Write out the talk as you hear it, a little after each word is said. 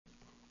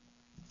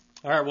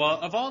All right, well,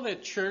 of all the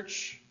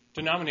church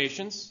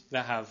denominations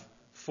that have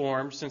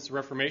formed since the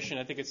Reformation,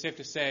 I think it's safe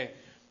to say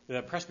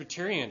the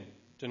Presbyterian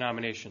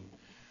denomination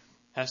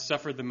has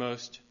suffered the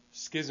most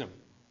schism.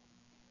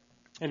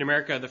 In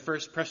America, the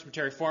first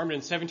presbytery formed in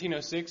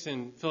 1706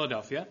 in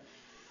Philadelphia,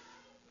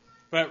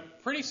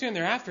 but pretty soon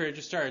thereafter it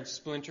just started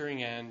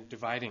splintering and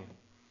dividing.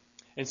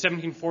 In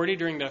 1740,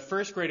 during the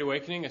First Great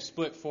Awakening, a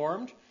split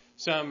formed,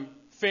 some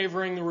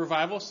favoring the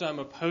revival, some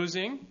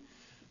opposing.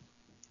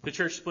 The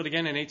church split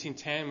again in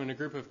 1810 when a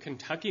group of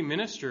Kentucky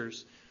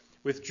ministers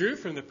withdrew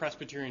from the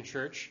Presbyterian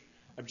Church,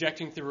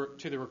 objecting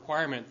to the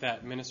requirement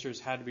that ministers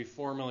had to be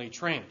formally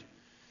trained.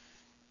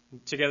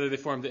 Together they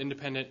formed the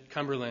independent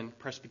Cumberland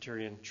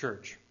Presbyterian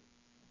Church.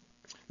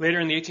 Later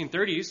in the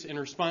 1830s, in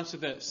response to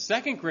the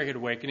Second Great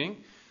Awakening,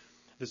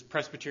 this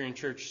Presbyterian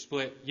Church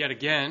split yet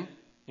again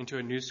into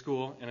a new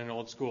school and an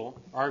old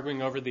school,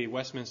 arguing over the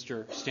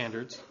Westminster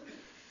Standards.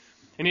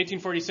 In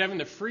 1847,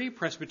 the Free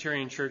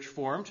Presbyterian Church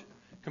formed,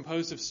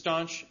 composed of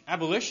staunch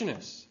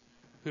abolitionists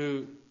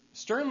who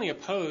sternly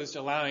opposed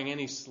allowing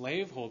any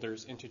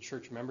slaveholders into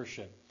church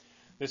membership.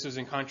 This was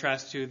in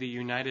contrast to the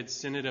United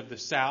Synod of the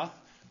South,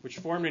 which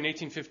formed in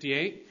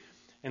 1858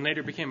 and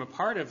later became a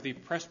part of the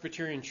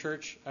Presbyterian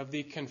Church of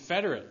the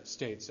Confederate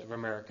States of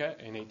America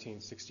in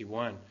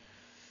 1861.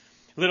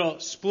 Little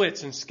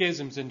splits and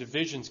schisms and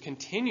divisions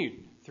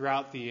continued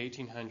throughout the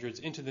 1800s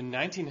into the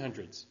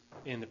 1900s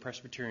in the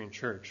Presbyterian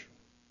Church.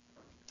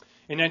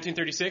 In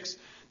 1936,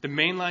 the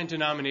mainline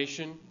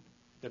denomination,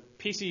 the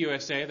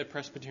PCUSA, the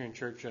Presbyterian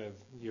Church of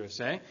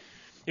USA,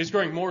 is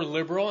growing more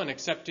liberal and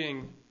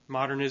accepting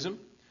modernism.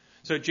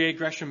 So J.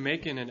 Gresham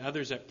Machen and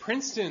others at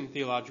Princeton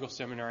Theological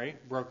Seminary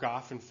broke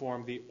off and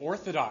formed the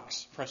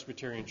Orthodox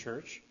Presbyterian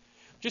Church.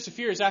 Just a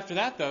few years after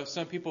that, though,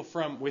 some people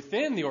from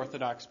within the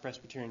Orthodox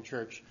Presbyterian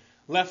Church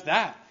left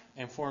that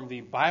and formed the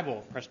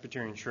Bible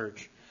Presbyterian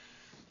Church,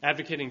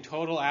 advocating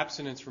total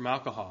abstinence from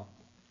alcohol.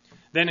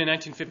 Then in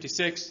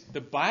 1956,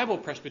 the Bible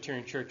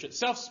Presbyterian Church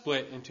itself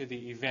split into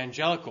the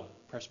Evangelical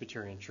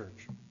Presbyterian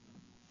Church.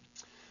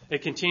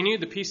 It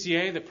continued. The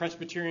PCA, the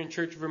Presbyterian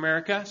Church of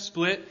America,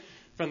 split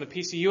from the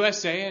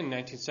PCUSA in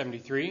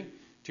 1973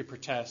 to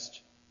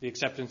protest the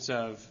acceptance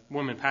of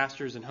women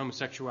pastors and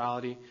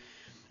homosexuality.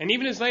 And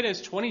even as late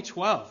as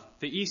 2012,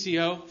 the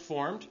ECO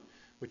formed,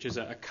 which is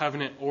a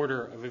covenant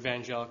order of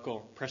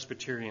evangelical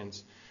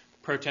Presbyterians,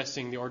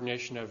 protesting the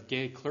ordination of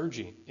gay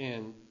clergy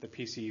in the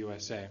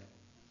PCUSA.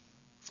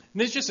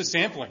 And this is just a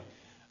sampling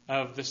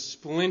of the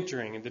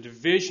splintering and the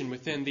division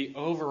within the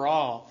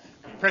overall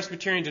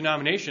Presbyterian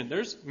denomination.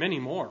 There's many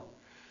more.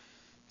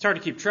 It's hard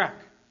to keep track.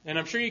 And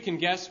I'm sure you can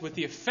guess what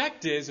the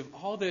effect is of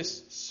all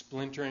this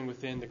splintering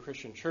within the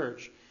Christian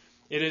church.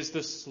 It is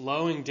the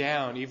slowing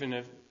down, even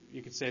if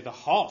you could say the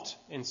halt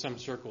in some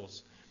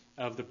circles,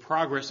 of the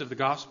progress of the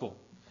gospel.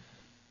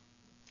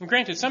 And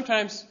granted,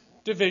 sometimes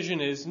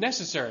division is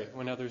necessary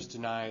when others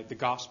deny the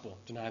gospel,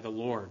 deny the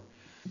Lord.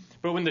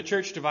 But when the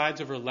church divides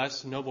over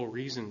less noble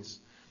reasons,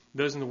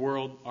 those in the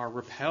world are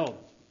repelled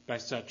by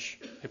such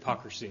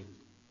hypocrisy.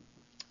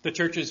 The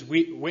church's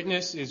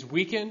witness is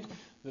weakened,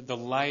 the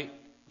light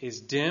is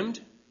dimmed.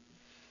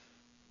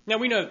 Now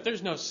we know that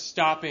there's no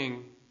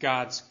stopping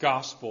God's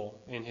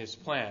gospel in his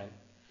plan.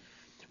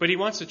 But he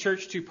wants the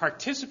church to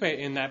participate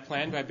in that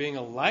plan by being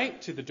a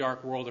light to the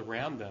dark world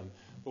around them.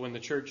 But when the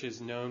church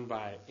is known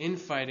by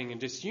infighting and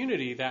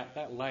disunity,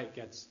 that light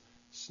gets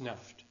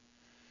snuffed.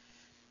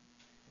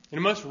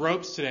 And most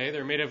ropes today,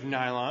 they're made of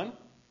nylon,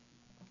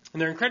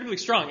 and they're incredibly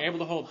strong, able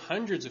to hold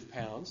hundreds of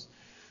pounds.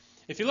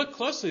 If you look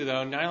closely,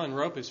 though, nylon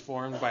rope is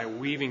formed by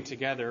weaving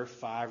together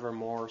 5 or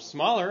more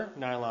smaller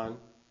nylon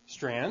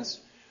strands,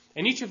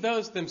 and each of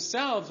those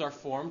themselves are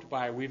formed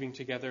by weaving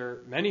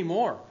together many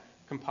more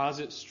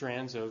composite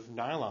strands of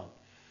nylon.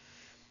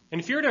 And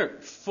if you were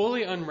to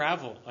fully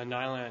unravel a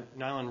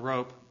nylon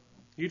rope,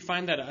 you'd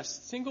find that a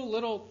single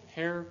little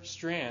hair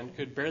strand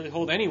could barely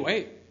hold any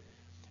weight.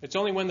 It's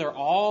only when they're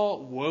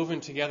all woven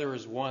together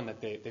as one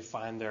that they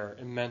find their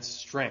immense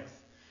strength.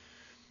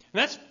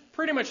 And that's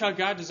pretty much how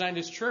God designed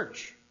his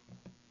church.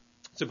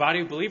 It's a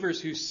body of believers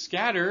who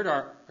scattered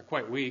are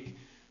quite weak,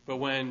 but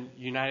when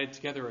united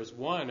together as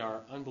one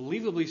are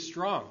unbelievably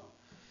strong.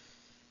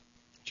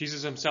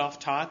 Jesus himself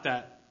taught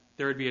that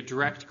there would be a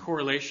direct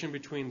correlation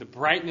between the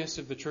brightness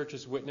of the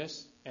church's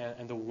witness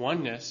and the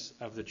oneness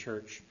of the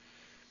church.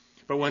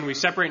 But when we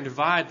separate and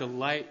divide, the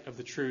light of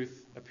the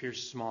truth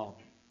appears small.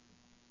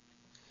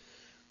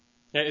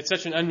 It's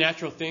such an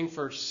unnatural thing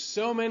for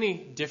so many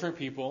different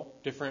people,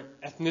 different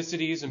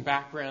ethnicities and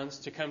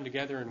backgrounds to come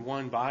together in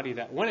one body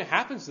that when it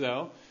happens,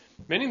 though,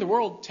 many in the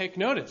world take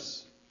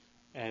notice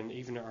and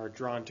even are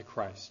drawn to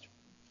Christ.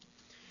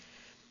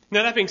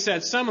 Now, that being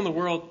said, some in the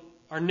world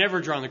are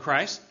never drawn to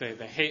Christ. They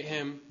hate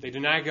him. They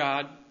deny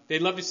God.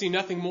 They'd love to see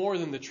nothing more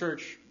than the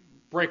church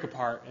break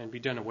apart and be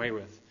done away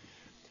with.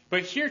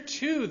 But here,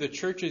 too, the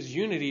church's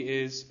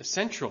unity is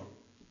essential.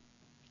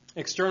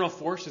 External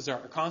forces are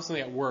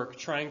constantly at work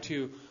trying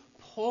to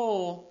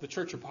pull the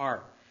church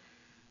apart,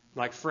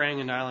 like fraying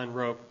a nylon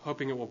rope,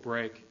 hoping it will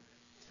break.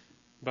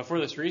 But for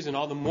this reason,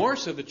 all the more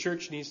so the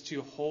church needs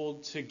to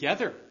hold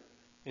together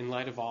in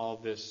light of all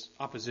of this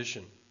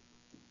opposition.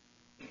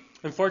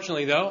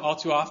 Unfortunately, though, all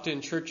too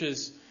often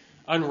churches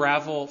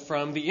unravel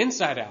from the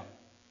inside out.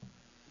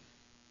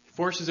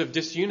 Forces of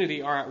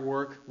disunity are at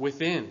work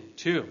within,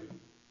 too.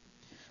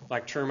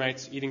 Like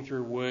termites eating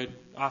through wood,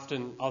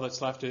 often all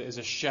that's left is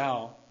a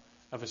shell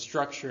of a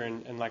structure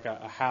and like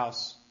a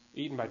house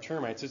eaten by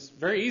termites. It's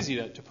very easy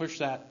to push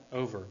that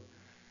over.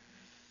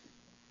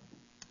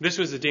 This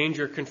was the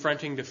danger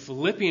confronting the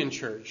Philippian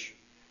church.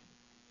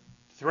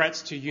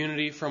 Threats to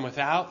unity from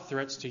without,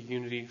 threats to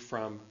unity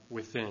from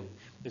within.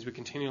 As we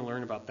continue to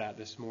learn about that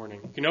this morning.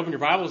 You can open your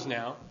Bibles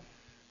now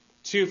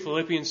to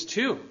Philippians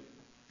 2.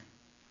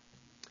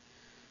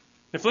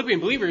 The Philippian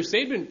believers,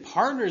 they'd been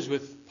partners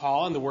with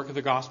Paul in the work of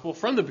the gospel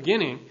from the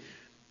beginning,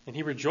 and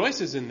he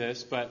rejoices in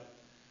this, but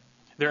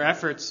their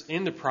efforts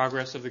in the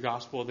progress of the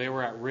gospel, they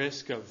were at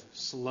risk of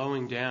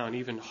slowing down,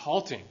 even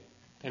halting.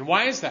 And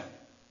why is that?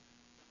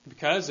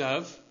 Because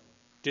of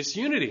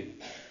disunity.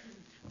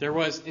 There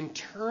was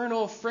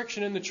internal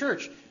friction in the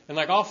church. And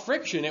like all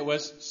friction, it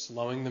was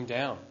slowing them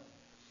down.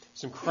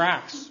 Some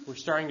cracks were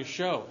starting to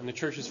show in the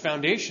church's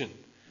foundation.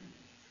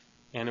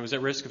 And it was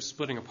at risk of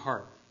splitting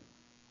apart.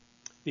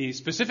 The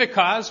specific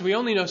cause, we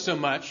only know so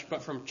much.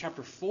 But from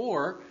chapter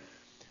 4,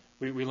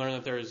 we learn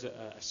that there is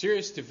a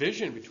serious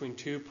division between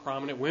two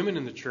prominent women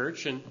in the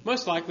church. And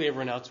most likely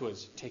everyone else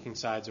was taking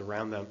sides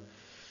around them.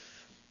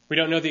 We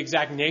don't know the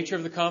exact nature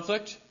of the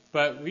conflict.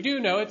 But we do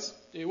know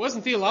it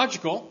wasn't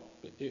theological.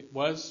 It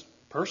was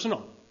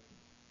personal.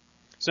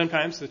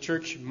 Sometimes the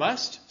church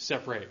must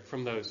separate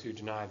from those who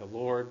deny the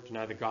Lord,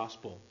 deny the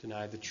gospel,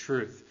 deny the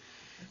truth.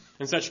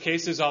 In such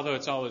cases, although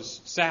it's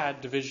always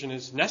sad, division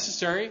is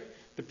necessary.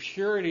 The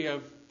purity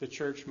of the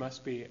church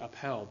must be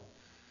upheld.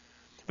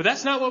 But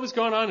that's not what was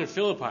going on in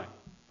Philippi.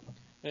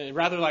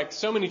 Rather, like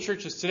so many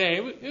churches today,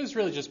 it was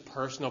really just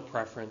personal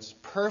preference,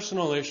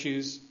 personal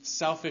issues,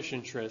 selfish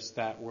interests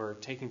that were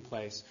taking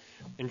place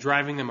and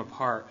driving them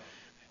apart.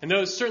 And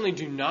those certainly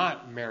do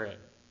not merit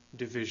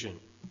division.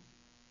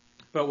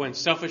 But when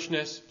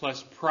selfishness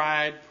plus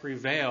pride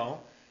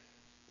prevail,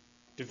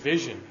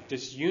 division,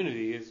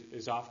 disunity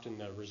is often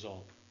the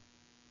result.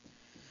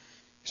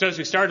 So as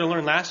we started to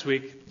learn last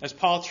week, as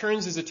Paul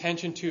turns his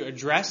attention to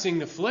addressing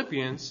the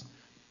Philippians,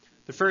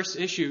 the first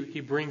issue he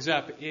brings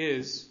up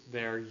is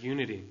their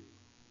unity.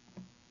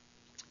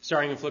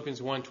 Starting in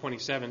Philippians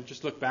 1:27,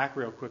 just look back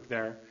real quick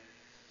there.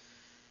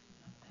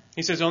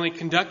 He says, "Only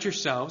conduct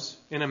yourselves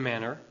in a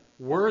manner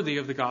worthy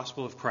of the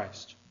gospel of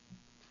Christ,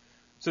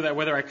 so that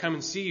whether I come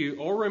and see you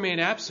or remain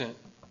absent,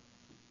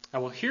 I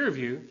will hear of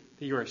you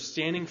that you are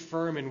standing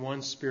firm in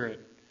one spirit,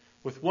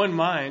 with one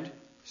mind,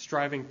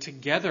 striving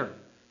together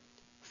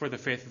for the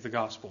faith of the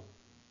gospel."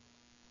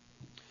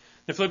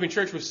 The Philippian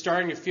church was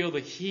starting to feel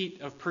the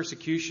heat of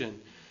persecution.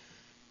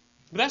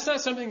 But that's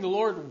not something the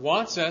Lord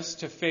wants us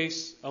to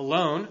face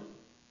alone.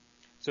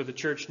 So the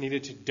church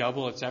needed to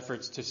double its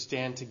efforts to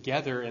stand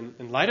together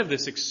in light of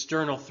this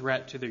external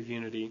threat to their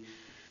unity.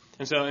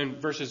 And so in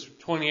verses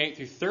 28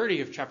 through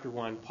 30 of chapter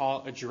 1,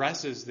 Paul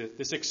addresses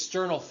this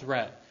external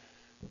threat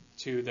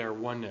to their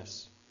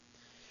oneness.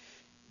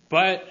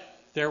 But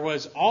there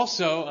was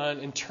also an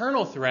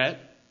internal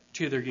threat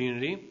to their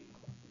unity.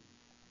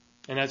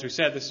 And as we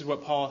said, this is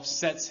what Paul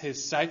sets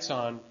his sights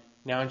on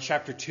now in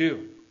chapter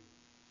 2.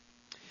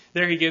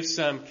 There he gives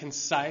some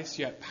concise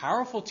yet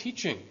powerful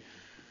teaching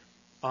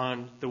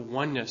on the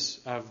oneness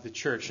of the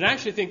church. And I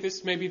actually think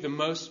this may be the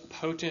most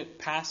potent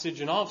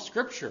passage in all of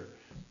Scripture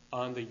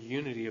on the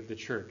unity of the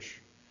church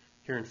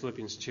here in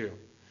Philippians 2.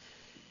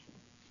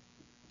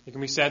 It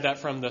can be said that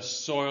from the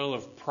soil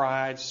of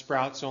pride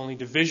sprouts only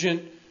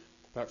division,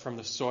 but from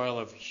the soil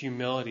of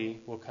humility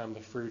will come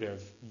the fruit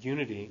of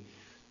unity.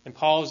 And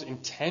Paul's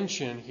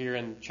intention here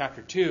in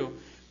chapter 2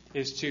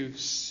 is to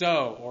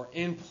sow or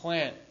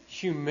implant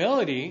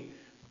humility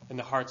in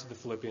the hearts of the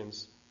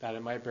Philippians, that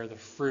it might bear the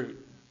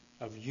fruit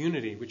of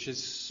unity, which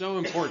is so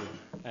important,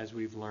 as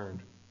we've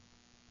learned.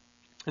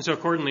 And so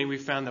accordingly, we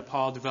found that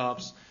Paul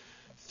develops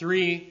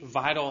 3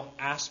 vital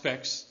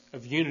aspects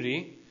of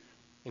unity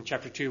in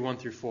chapter 2, 1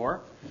 through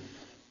 4.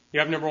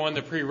 You have number 1,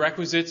 the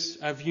prerequisites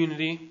of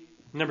unity.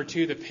 Number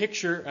 2, the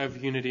picture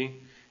of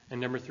unity. And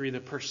number 3, the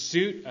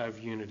pursuit of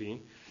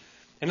unity.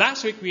 And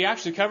last week, we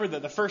actually covered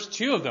the first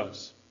 2 of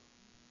those.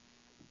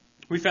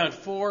 We found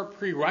 4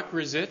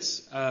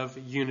 prerequisites of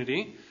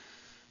unity.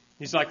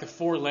 These are like the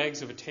 4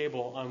 legs of a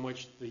table on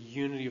which the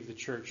unity of the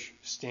church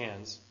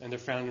stands. And they're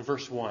found in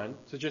verse 1.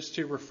 So just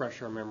to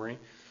refresh our memory,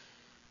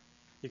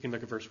 you can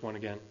look at verse 1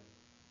 again.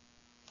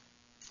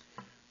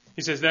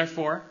 He says,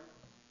 "Therefore,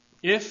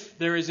 if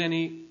there is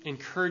any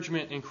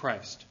encouragement in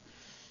Christ,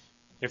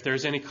 if there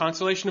is any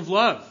consolation of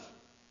love,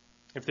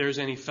 if there is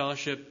any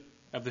fellowship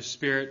of the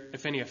Spirit,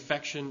 if any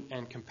affection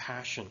and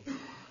compassion."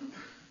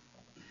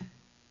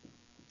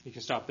 You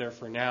can stop there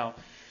for now.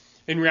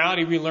 In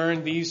reality, we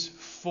learn these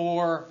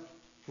 4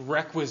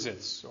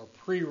 requisites or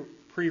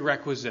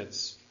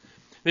prerequisites.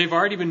 They've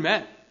already been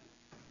met.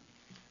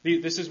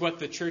 This is what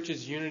the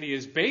church's unity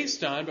is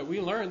based on, but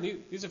we learn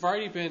these have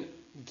already been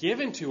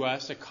given to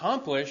us,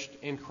 accomplished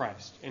in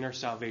Christ, in our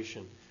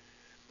salvation.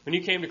 When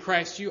you came to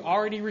Christ, you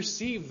already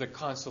received the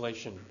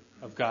consolation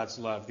of God's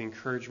love, the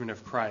encouragement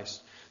of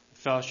Christ, the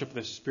fellowship of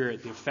the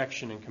Spirit, the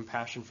affection and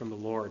compassion from the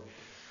Lord.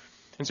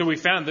 And so we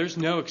found there's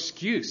no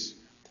excuse.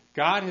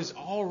 God has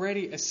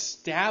already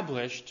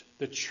established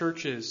the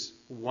church's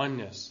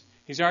oneness.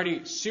 He's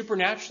already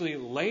supernaturally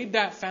laid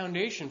that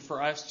foundation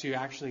for us to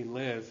actually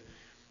live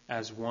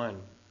as one.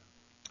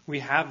 We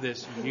have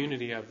this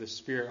unity of the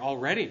Spirit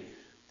already.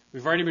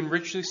 We've already been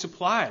richly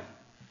supplied.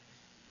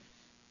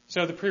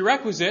 So the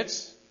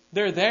prerequisites,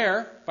 they're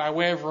there by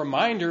way of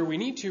reminder. We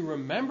need to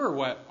remember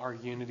what our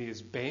unity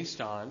is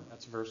based on.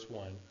 That's verse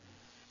 1.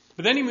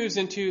 But then he moves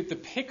into the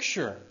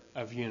picture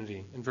of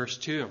unity in verse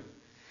 2.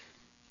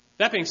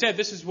 That being said,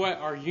 this is what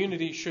our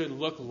unity should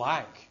look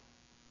like.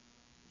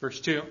 Verse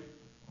 2,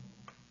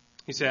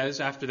 he says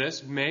after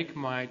this, make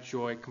my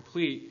joy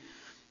complete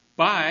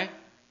by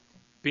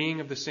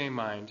being of the same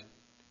mind,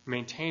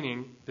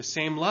 maintaining the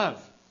same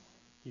love,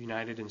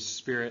 united in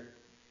spirit,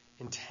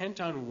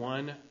 intent on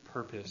one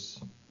purpose.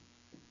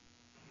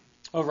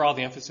 Overall,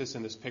 the emphasis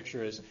in this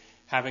picture is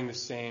having the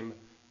same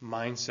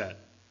mindset.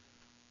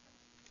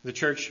 The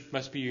church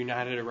must be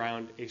united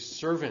around a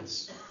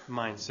servant's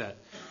mindset,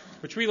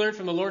 which we learn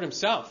from the Lord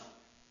himself.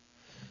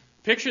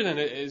 Picture then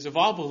is of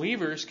all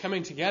believers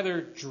coming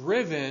together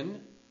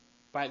driven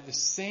by the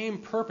same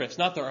purpose,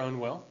 not their own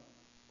will,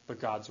 but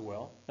God's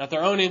will. Not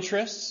their own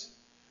interests,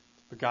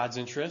 but God's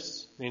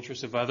interests, the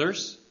interests of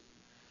others.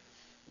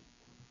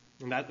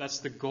 And that's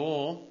the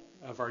goal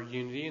of our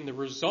unity. And the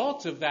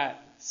result of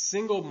that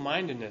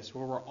single-mindedness,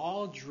 where we're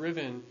all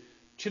driven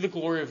to the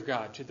glory of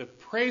God, to the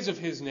praise of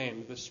his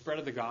name, the spread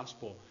of the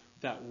gospel,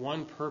 that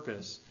one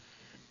purpose,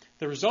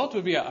 the result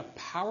would be a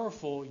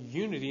powerful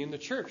unity in the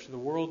church. The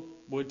world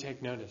would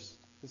take notice.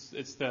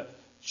 It's the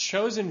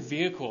chosen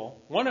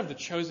vehicle, one of the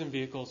chosen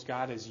vehicles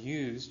God has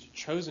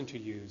chosen to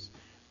use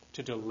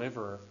to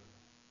deliver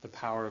the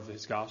power of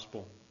his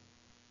gospel.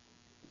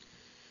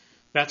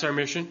 That's our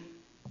mission.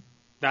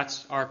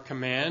 That's our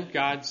command.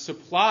 God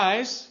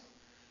supplies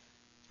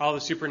all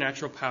the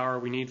supernatural power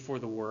we need for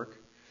the work.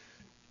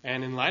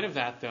 And in light of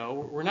that,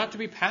 though, we're not to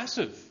be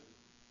passive.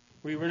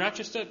 We're not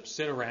just to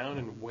sit around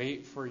and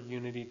wait for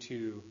unity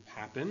to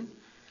happen.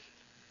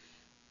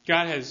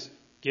 God has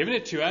given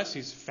it to us.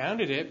 He's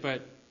founded it,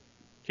 but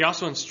he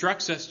also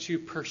instructs us to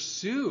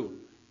pursue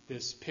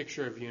this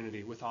picture of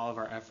unity with all of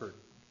our effort.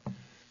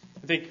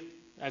 I think,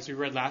 as we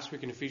read last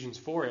week in Ephesians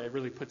 4, it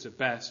really puts it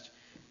best.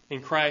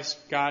 In Christ,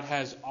 God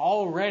has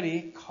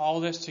already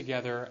called us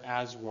together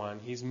as one.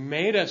 He's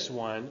made us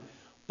one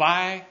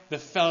by the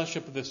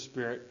fellowship of the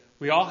Spirit.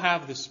 We all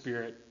have the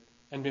Spirit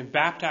and been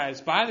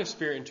baptized by the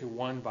Spirit into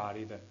one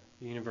body, the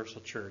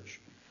universal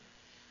church.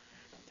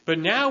 But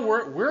now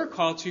we're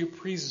called to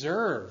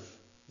preserve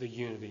the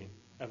unity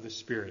of the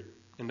Spirit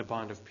in the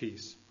bond of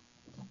peace.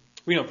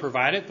 We don't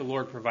provide it, the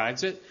Lord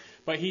provides it,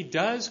 but he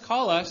does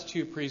call us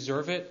to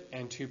preserve it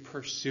and to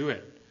pursue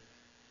it.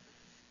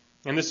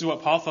 And this is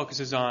what Paul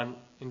focuses on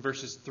in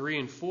verses 3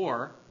 and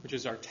 4, which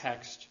is our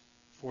text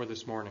for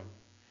this morning.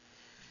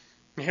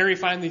 And here we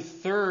find the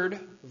third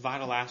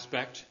vital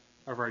aspect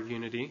of our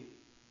unity,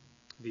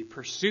 the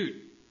pursuit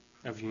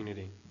of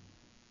unity.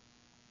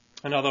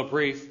 And although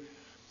brief,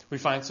 we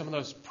find some of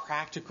those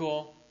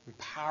practical and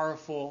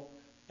powerful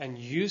and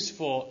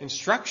useful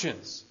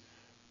instructions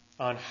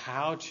on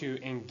how to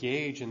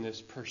engage in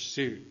this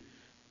pursuit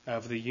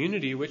of the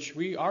unity which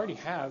we already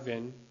have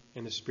in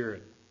the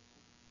Spirit.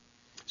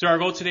 So our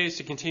goal today is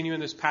to continue in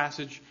this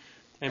passage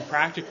and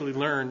practically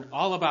learn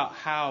all about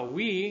how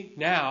we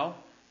now,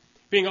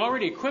 being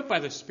already equipped by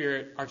the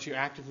Spirit, are to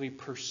actively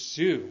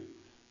pursue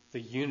the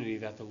unity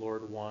that the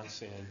Lord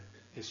wants in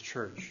his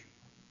church.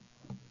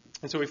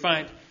 And so we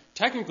find,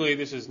 technically,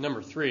 this is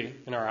number 3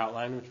 in our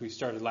outline, which we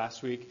started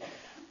last week.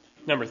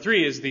 Number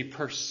 3 is the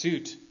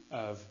pursuit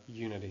of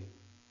unity.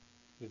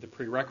 The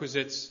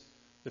prerequisites,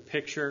 the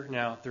picture,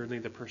 now thirdly,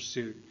 the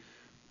pursuit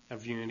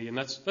of unity. And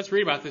let's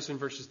read about this in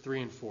verses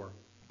 3 and 4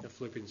 of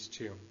Philippians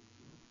 2.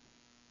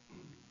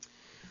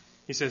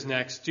 He says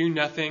next, do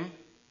nothing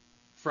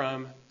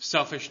from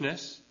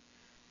selfishness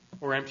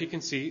or empty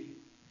conceit,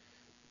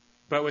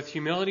 but with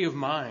humility of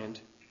mind,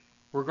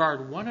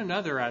 regard one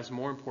another as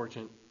more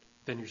important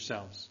than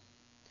yourselves.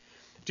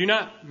 Do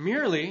not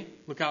merely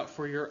look out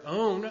for your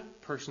own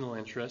personal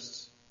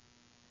interests,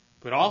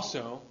 but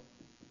also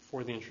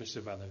for the interests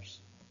of others.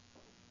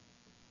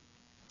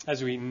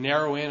 As we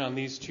narrow in on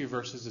these 2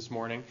 verses this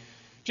morning,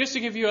 just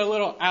to give you a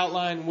little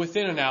outline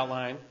within an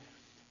outline,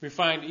 we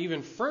find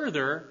even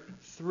further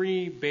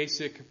 3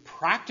 basic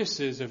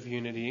practices of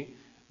unity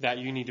that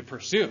you need to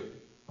pursue.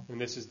 And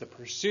this is the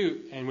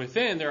pursuit. And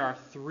within, there are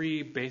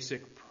 3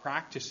 basic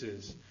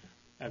practices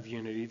of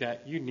unity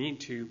that you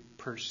need to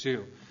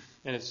pursue.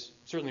 And it's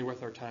certainly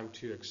worth our time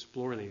to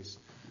explore these.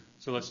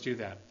 So let's do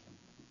that.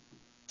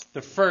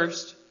 The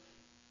first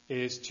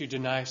is to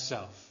deny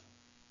self.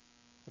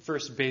 The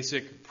first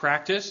basic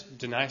practice,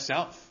 deny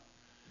self.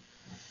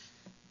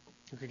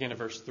 Look again at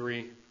verse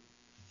 3.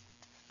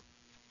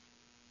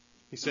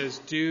 He says,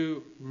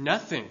 do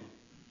nothing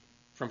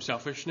from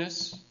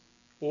selfishness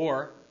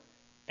or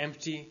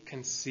empty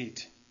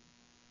conceit.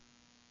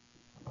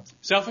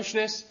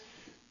 Selfishness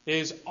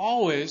is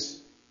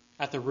always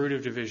at the root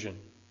of division.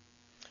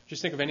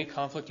 Just think of any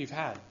conflict you've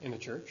had in the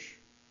church,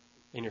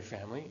 in your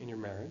family, in your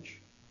marriage.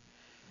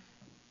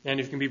 And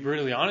if you can be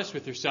brutally honest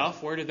with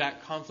yourself, where did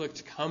that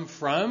conflict come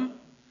from?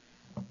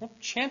 Well,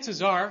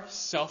 chances are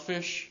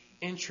selfish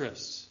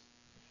interests.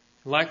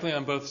 Likely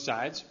on both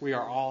sides, we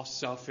are all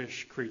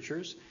selfish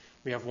creatures.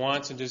 We have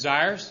wants and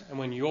desires, and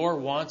when your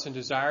wants and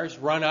desires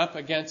run up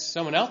against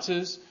someone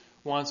else's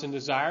wants and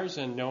desires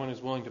and no one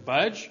is willing to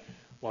budge,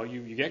 well,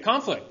 you get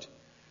conflict.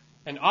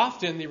 And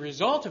often the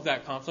result of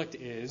that conflict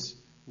is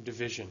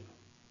division.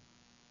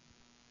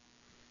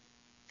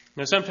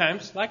 Now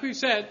sometimes, like we've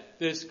said,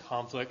 this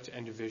conflict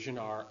and division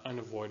are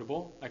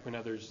unavoidable. Like when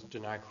others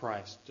deny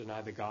Christ,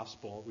 deny the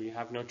gospel, we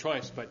have no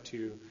choice but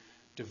to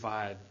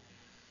divide.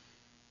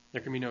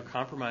 There can be no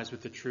compromise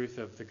with the truth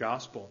of the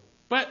gospel.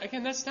 But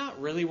again, that's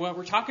not really what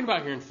we're talking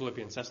about here in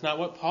Philippians. That's not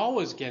what Paul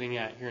was getting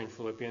at here in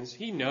Philippians.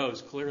 He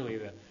knows clearly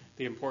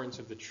the importance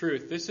of the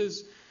truth.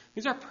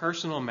 These are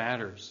personal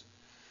matters.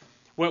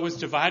 What was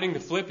dividing the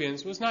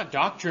Philippians was not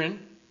doctrine.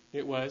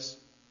 It was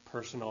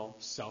personal,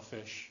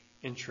 selfish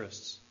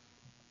interests.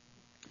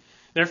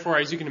 Therefore,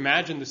 as you can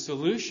imagine, the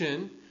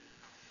solution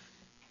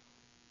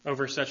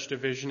over such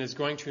division is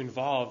going to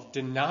involve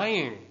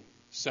denying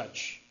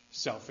such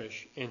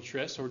selfish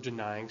interests or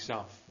denying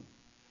self.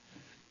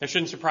 That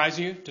shouldn't surprise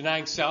you.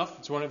 Denying self,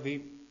 it's one of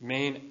the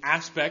main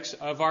aspects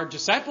of our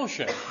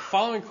discipleship,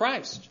 following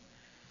Christ.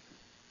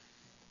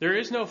 There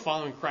is no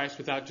following Christ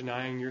without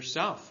denying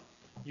yourself.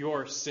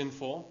 Your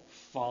sinful,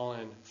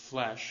 fallen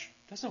flesh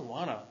doesn't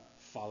want to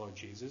follow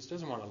Jesus,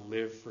 doesn't want to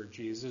live for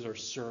Jesus or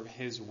serve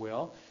his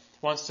will.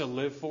 It wants to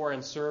live for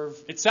and serve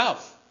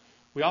itself.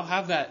 We all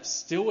have that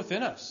still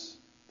within us,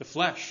 the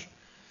flesh.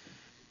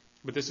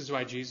 But this is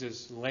why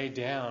Jesus laid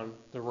down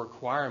the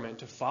requirement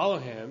to follow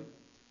him.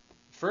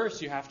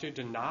 First, you have to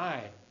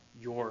deny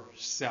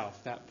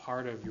yourself, that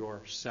part of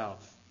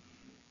yourself.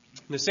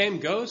 And the same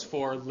goes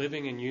for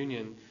living in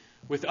union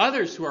with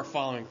others who are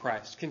following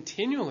Christ,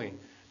 continually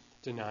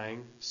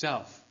denying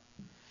self.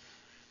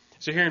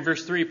 So here in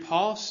verse 3,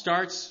 Paul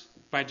starts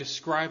by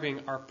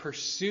describing our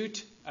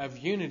pursuit of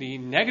unity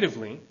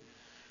negatively,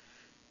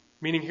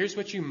 meaning here's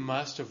what you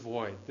must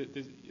avoid.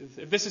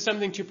 If this is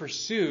something to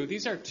pursue,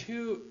 these are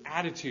two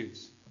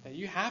attitudes that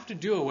you have to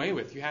do away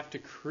with. You have to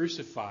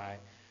crucify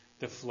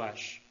the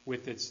flesh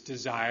with its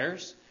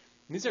desires.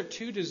 And these are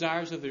two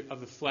desires of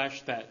the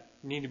flesh that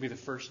need to be the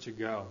first to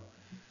go.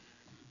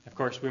 Of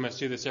course, we must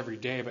do this every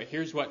day, but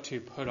here's what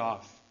to put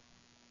off.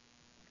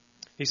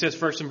 He says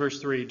first in verse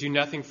 3, do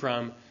nothing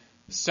from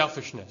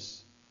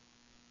selfishness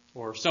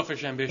or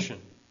selfish ambition.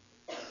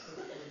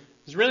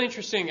 There's a really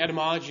interesting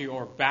etymology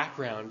or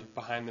background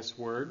behind this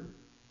word.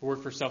 The word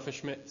for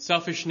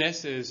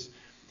selfishness is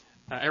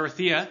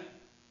arithia.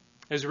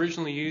 It was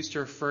originally used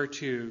to refer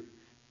to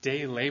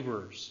day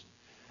laborers.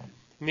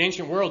 In the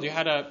ancient world, you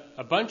had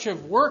a bunch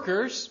of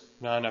workers,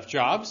 not enough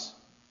jobs,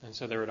 and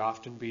so there would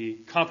often be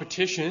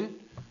competition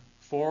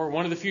for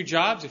one of the few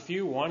jobs if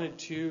you wanted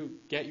to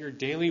get your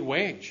daily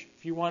wage.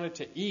 If you wanted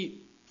to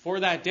eat for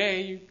that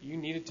day, you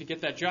needed to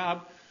get that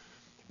job.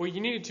 Well,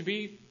 you needed to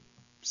be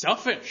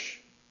selfish.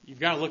 You've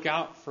got to look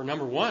out for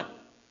number one.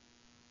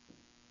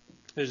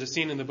 There's a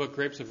scene in the book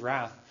Grapes of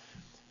Wrath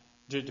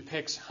that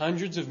depicts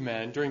hundreds of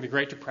men during the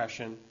Great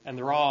Depression, and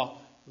they're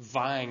all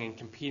vying and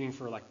competing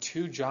for like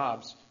two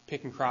jobs,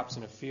 picking crops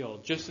in a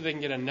field, just so they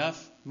can get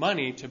enough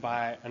money to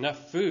buy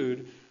enough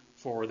food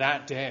for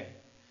that day.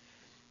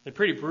 A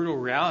pretty brutal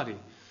reality.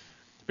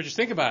 But just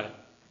think about it.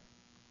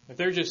 If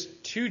there are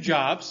just two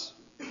jobs,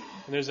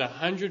 and there's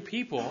 100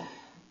 people,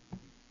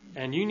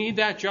 and you need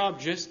that job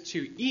just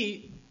to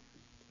eat,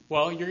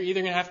 well, you're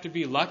either going to have to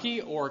be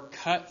lucky or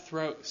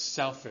cutthroat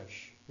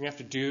selfish. You have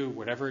to do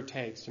whatever it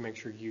takes to make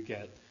sure you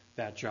get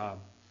that job.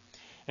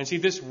 And see,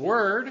 this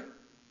word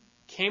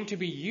came to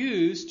be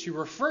used to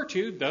refer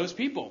to those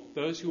people,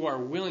 those who are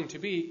willing to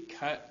be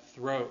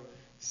cutthroat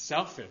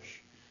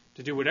selfish,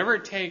 to do whatever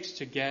it takes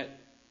to get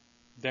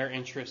their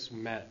interests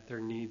met, their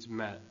needs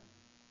met.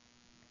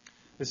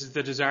 This is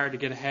the desire to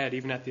get ahead,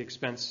 even at the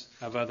expense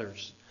of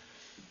others.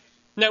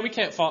 Now, we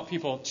can't fault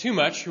people too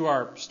much who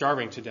are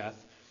starving to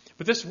death,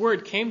 but this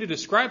word came to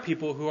describe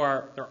people who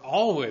they're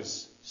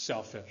always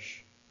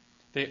selfish.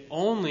 They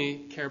only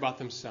care about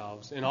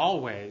themselves in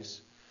all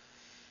ways.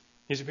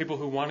 These are people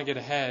who want to get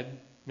ahead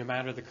no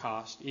matter the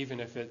cost, even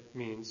if it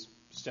means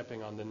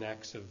stepping on the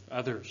necks of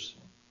others.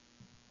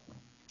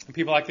 And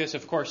people like this,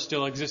 of course,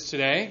 still exist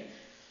today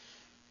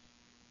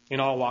in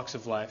all walks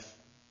of life.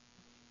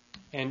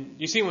 And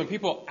you see, when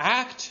people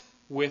act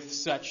with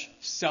such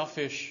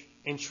selfish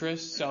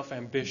interest,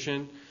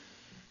 self-ambition,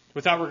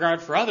 without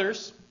regard for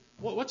others,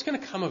 what's going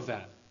to come of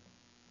that?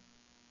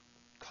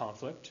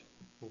 Conflict,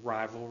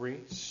 rivalry,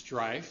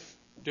 strife,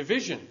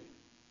 division.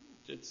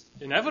 It's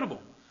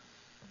inevitable.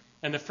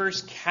 And the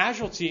first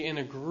casualty in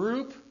a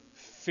group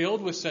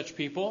filled with such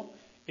people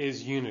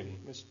is unity.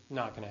 It's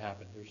not going to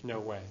happen. There's no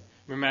way.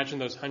 Imagine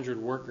those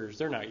 100 workers.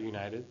 They're not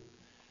united.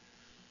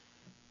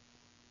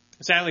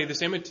 Sadly,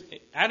 this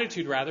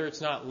attitude,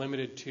 it's not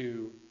limited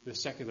to the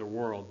secular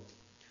world.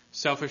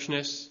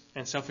 Selfishness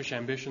and selfish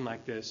ambition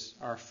like this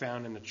are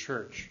found in the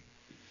church.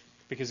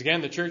 Because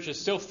again, the church is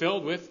still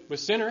filled with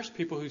sinners,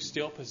 people who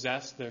still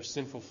possess their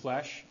sinful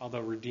flesh, although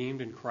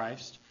redeemed in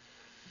Christ.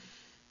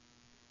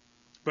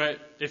 But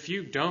if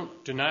you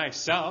don't deny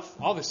self,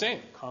 all the same,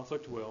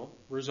 conflict will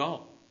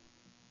result.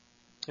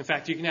 In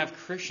fact, you can have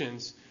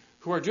Christians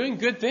who are doing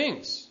good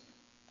things,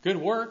 good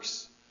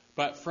works,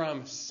 but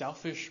from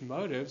selfish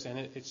motives, and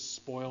it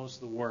spoils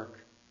the work.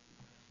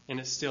 And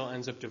it still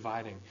ends up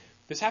dividing.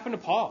 This happened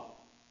to Paul.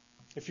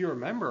 If you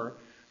remember,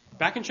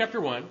 back in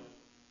chapter 1,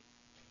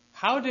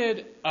 how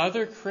did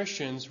other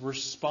Christians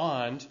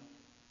respond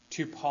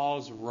to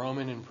Paul's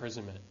Roman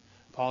imprisonment?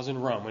 Paul's in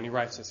Rome when he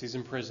writes this. He's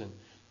in prison.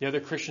 The other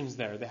Christians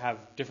there, they have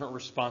different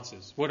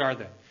responses. What are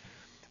they?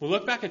 Well,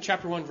 look back at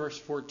chapter 1, verse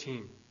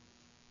 14.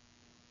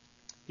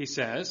 He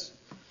says,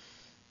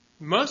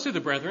 most of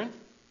the brethren,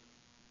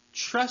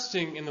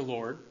 trusting in the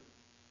Lord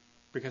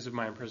because of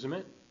my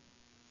imprisonment,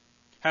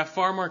 have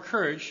far more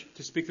courage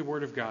to speak the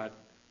word of God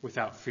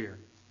without fear.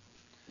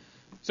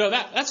 So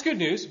that's good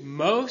news.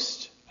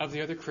 Most of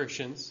the other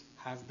Christians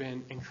have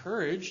been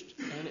encouraged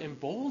and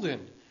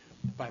emboldened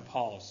by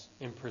Paul's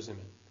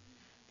imprisonment.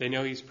 They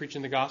know he's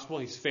preaching the gospel,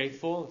 he's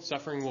faithful,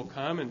 suffering will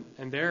come,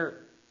 and they're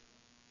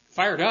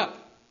fired up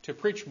to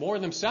preach more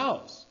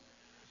themselves.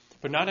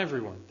 But not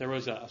everyone. There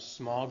was a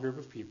small group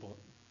of people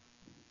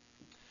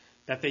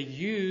that they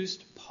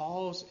used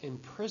Paul's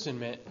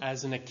imprisonment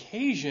as an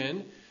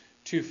occasion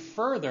to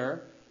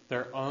further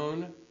their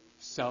own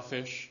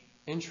selfish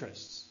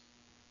interests.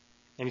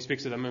 And he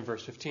speaks of them in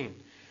verse 15.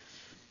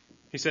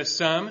 He says,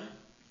 some,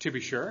 to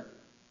be sure,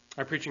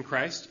 are preaching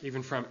Christ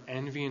even from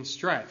envy and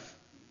strife,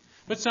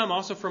 but some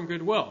also from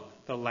goodwill.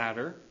 The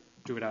latter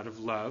do it out of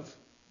love,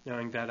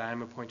 knowing that I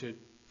am appointed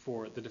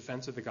for the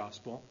defense of the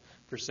gospel.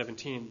 Verse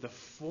 17, the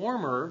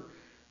former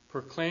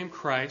proclaim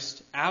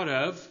Christ out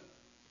of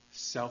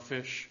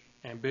selfish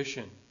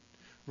ambition,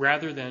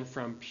 rather than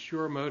from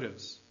pure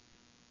motives,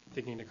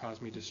 thinking to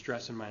cause me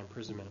distress in my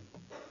imprisonment.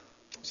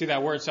 See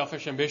that word,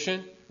 selfish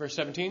ambition, verse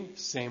 17?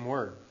 Same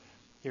word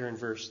here in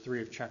verse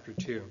 3 of chapter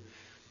 2.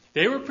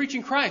 They were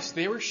preaching Christ.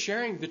 They were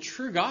sharing the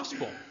true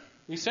gospel.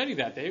 We studied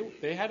that.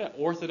 They had an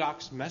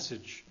orthodox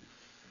message.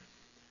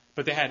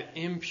 But they had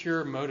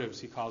impure motives,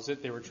 he calls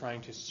it. They were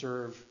trying to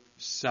serve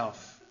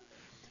self.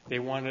 They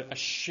wanted a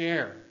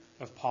share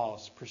of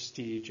Paul's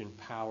prestige and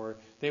power.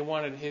 They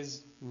wanted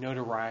his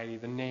notoriety,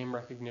 the name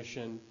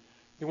recognition.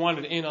 They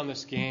wanted in on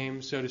this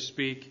game, so to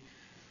speak.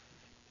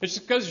 It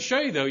just goes to show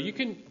you, though, you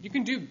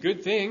can do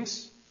good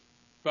things,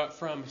 but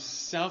from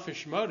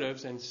selfish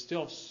motives and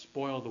still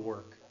spoil the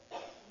work.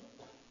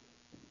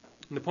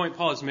 And the point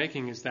Paul is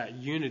making is that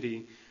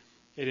unity,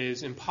 it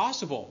is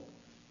impossible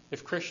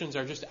if Christians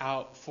are just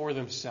out for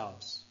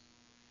themselves.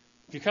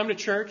 If you come to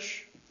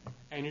church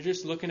and you're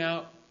just looking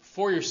out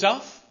for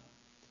yourself,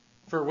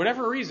 for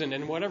whatever reason,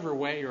 in whatever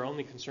way you're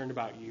only concerned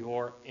about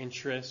your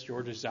interests,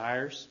 your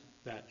desires,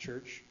 that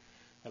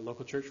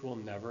local church will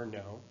never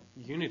know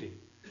unity.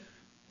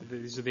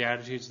 These are the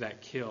attitudes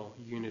that kill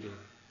unity.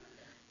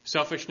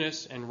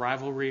 Selfishness and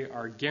rivalry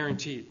are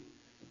guaranteed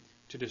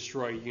to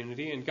destroy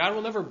unity, and God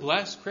will never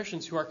bless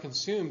Christians who are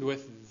consumed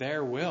with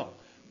their will.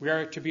 We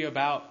are to be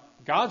about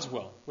God's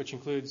will, which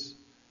includes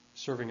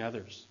serving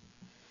others.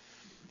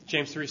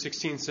 James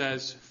 3:16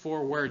 says,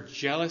 for where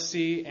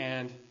jealousy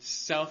and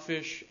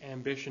selfish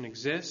ambition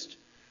exist,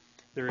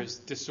 there is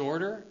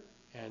disorder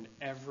and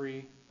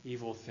every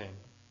evil thing.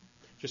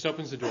 Just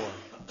opens the door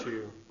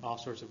to all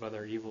sorts of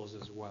other evils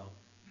as well.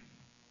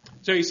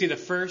 So you see, the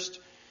first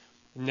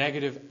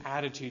negative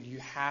attitude you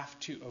have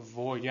to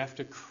avoid, you have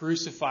to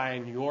crucify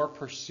in your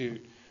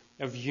pursuit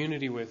of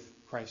unity with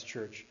Christ's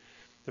church.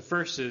 The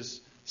first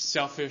is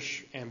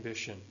selfish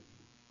ambition.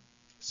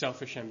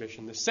 Selfish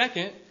ambition. The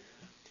second,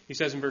 he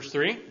says in verse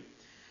 3,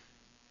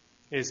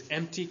 is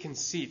empty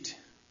conceit.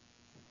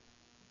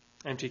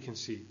 Empty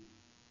conceit.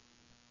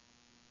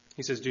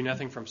 He says, do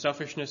nothing from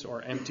selfishness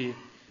or empty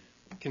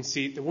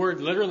conceit. The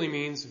word literally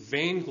means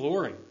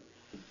vainglory.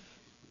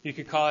 You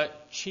could call it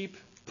cheap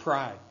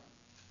pride.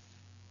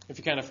 If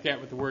you kind of forget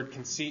what the word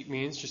conceit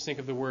means, just think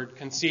of the word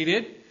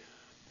conceited,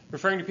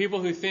 referring to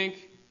people who think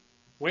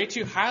way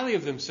too highly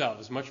of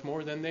themselves, much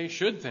more than they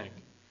should think.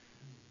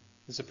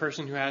 It's a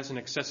person who has an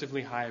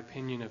excessively high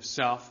opinion of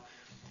self.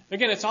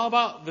 Again, it's all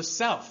about the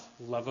self,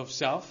 love of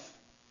self.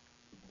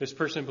 This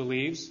person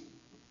believes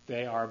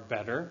they are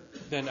better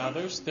than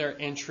others. Their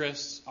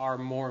interests are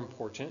more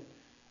important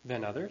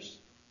than others.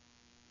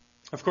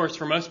 Of course,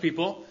 for most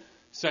people,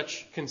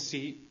 such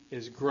conceit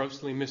is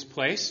grossly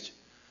misplaced.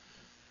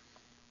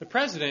 The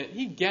president,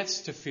 he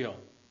gets to feel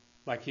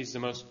like he's the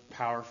most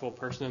powerful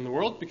person in the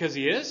world because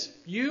he is.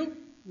 You,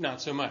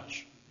 not so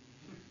much.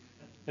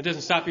 It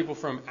doesn't stop people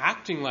from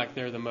acting like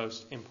they're the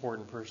most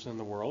important person in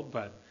the world,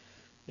 but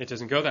it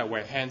doesn't go that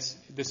way. Hence,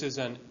 this is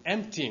an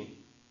empty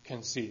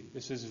conceit.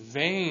 This is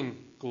vain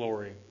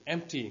glory,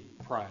 empty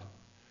pride.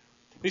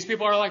 These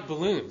people are like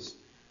balloons.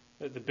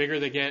 The bigger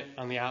they get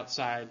on the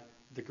outside,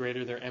 the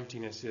greater their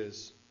emptiness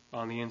is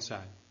on the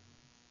inside.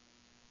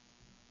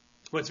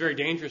 What's very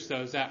dangerous,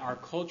 though, is that our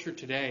culture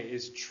today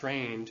is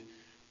trained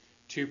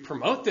to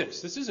promote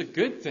this. This is a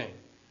good thing.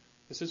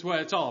 This is what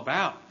it's all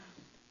about.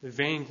 The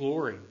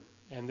vainglory.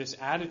 And this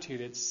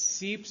attitude, it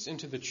seeps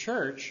into the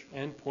church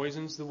and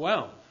poisons the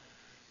well.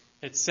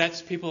 It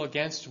sets people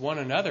against one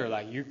another,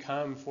 like you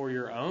come for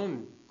your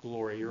own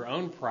glory, your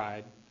own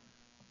pride.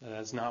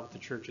 That's not what the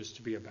church is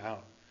to be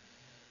about.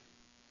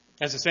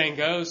 As the saying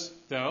goes,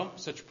 though,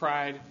 such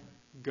pride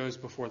goes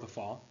before the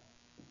fall.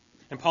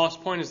 And Paul's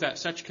point is that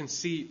such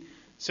conceit,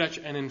 such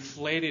an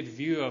inflated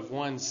view of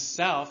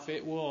oneself,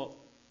 it will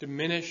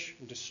diminish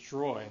and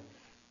destroy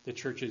the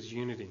church's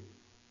unity.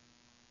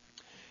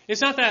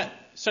 It's not that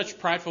such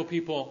prideful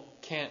people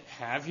can't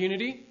have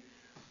unity.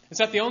 It's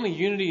that the only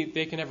unity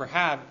they can ever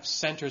have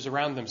centers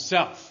around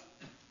themselves.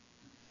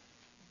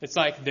 It's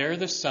like they're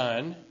the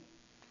sun.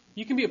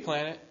 You can be a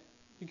planet,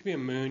 you can be a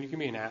moon, you can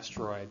be an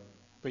asteroid,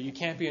 but you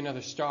can't be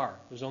another star.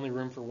 There's only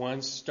room for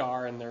one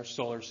star in their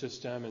solar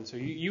system, and so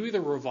you either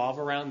revolve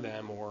around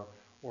them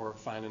or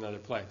find another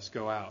place,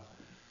 go out.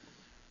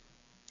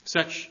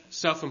 Such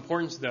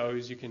self-importance, though,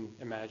 as you can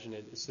imagine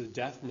it, is the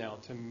death knell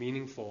to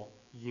meaningful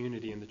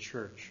unity in the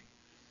church.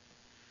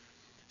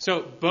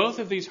 So both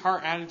of these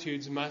heart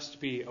attitudes must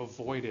be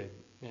avoided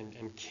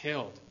and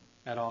killed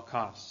at all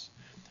costs.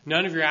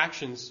 None of your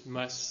actions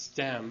must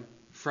stem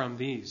from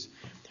these.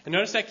 And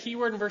notice that key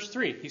word in verse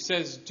 3. He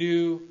says,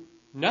 do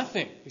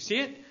nothing. You see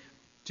it?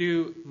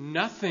 Do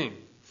nothing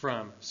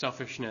from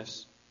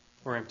selfishness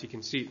or empty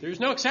conceit. There's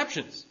no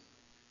exceptions.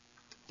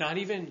 Not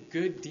even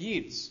good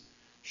deeds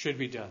should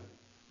be done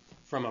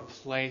from a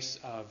place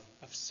of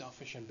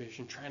selfish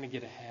ambition, trying to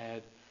get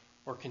ahead,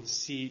 or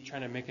conceit,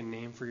 trying to make a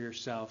name for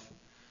yourself.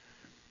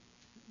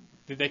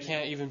 They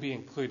can't even be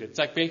included. It's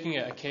like baking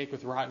a cake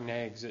with rotten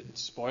eggs. It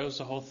spoils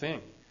the whole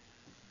thing.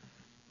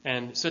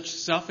 And such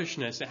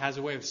selfishness, it has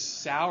a way of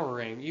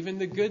souring even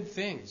the good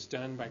things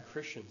done by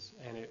Christians,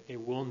 and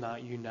it will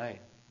not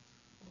unite.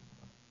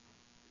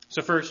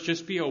 So first,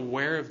 just be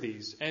aware of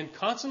these and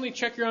constantly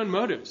check your own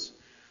motives.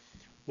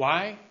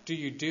 Why do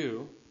you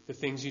do the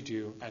things you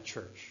do at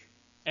church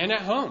and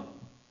at home?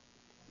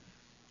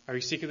 Are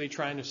you secretly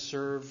trying to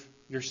serve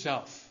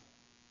yourself?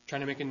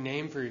 Trying to make a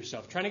name for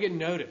yourself? Trying to get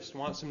noticed?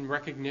 Want some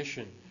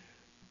recognition?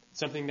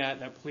 Something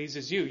that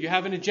pleases you? You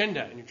have an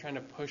agenda and you're trying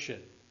to push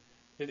it.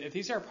 If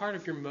these are part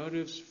of your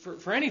motives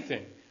for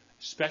anything,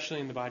 especially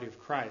in the body of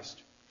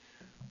Christ,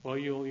 well,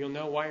 you'll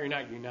know why you're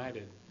not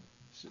united.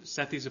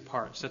 Set these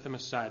apart. Set them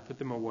aside. Put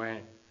them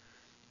away.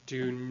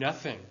 Do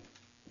nothing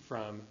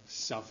from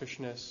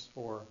selfishness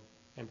or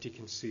empty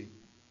conceit.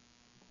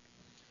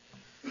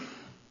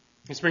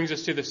 This brings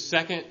us to the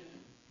second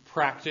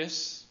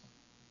practice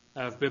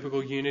of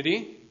biblical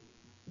unity.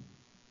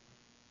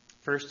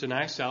 First,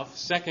 deny self.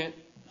 Second,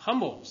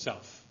 humble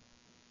self.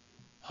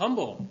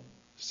 Humble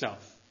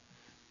self.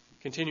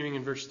 Continuing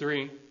in verse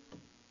 3,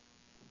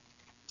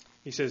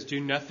 he says,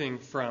 do nothing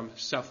from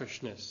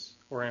selfishness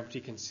or empty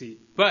conceit,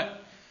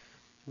 but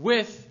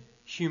with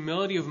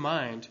humility of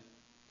mind,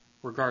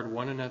 regard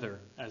one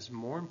another as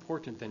more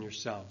important than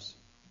yourselves.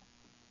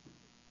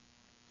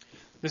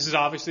 This is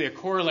obviously a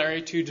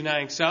corollary to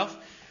denying self.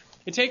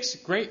 It takes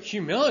great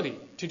humility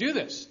to do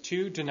this,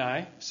 to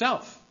deny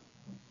self,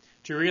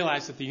 to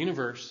realize that the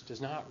universe does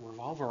not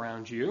revolve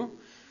around you,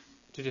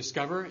 to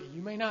discover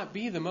you may not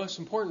be the most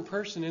important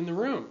person in the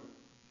room.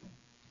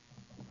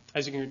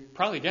 As you can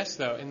probably guess,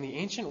 though, in the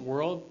ancient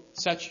world,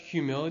 such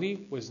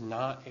humility was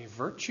not a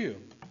virtue.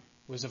 It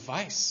was a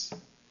vice.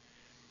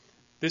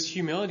 This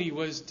humility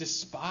was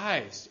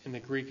despised in the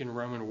Greek and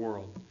Roman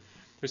world.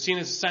 It was seen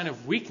as a sign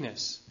of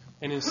weakness.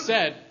 And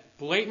instead,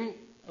 blatant,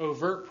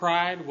 overt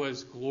pride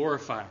was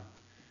glorified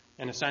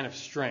and a sign of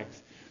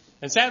strength.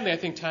 And sadly, I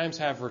think times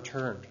have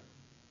returned.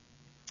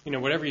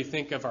 Whatever you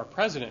think of our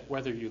president,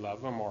 whether you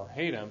love him or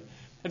hate him,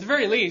 at the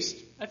very least,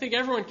 I think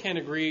everyone can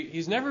agree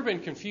he's never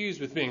been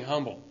confused with being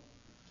humble.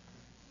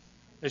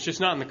 It's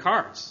just not in the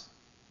cards.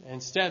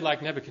 Instead,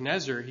 like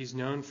Nebuchadnezzar, he's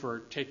known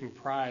for taking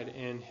pride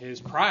in his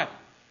pride.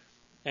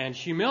 And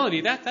humility,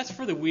 that's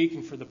for the weak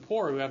and for the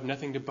poor who have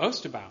nothing to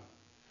boast about.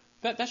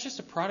 That's just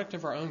a product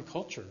of our own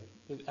culture.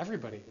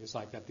 Everybody is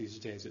like that these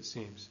days, it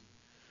seems.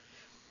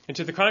 And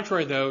to the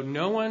contrary, though,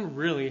 no one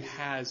really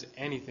has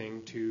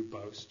anything to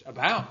boast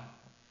about.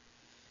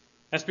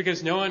 That's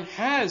because no one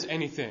has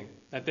anything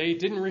that they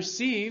didn't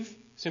receive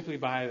simply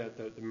by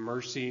the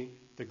mercy,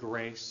 the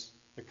grace,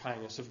 the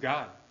kindness of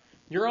God.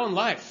 Your own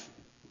life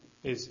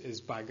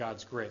is by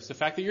God's grace. The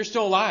fact that you're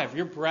still alive,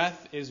 your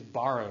breath is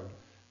borrowed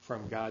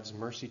from God's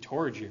mercy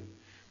towards you.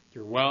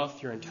 Your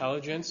wealth, your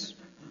intelligence,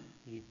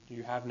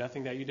 you have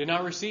nothing that you did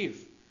not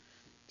receive,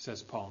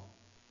 says Paul.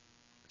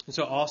 And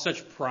so all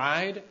such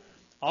pride,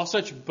 all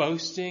such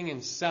boasting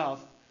in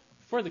self,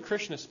 for the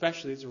Christian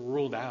especially, is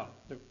ruled out.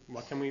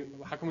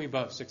 How can we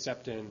boast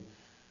except in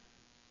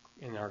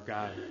our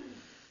God?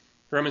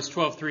 Romans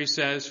 12:3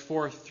 says,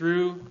 for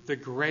through the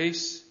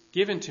grace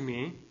given to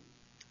me,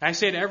 I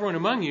say to everyone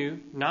among you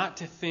not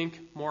to think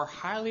more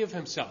highly of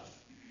himself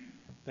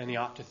than he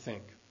ought to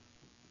think.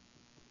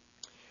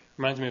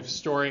 Reminds me of a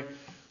story.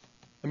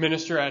 A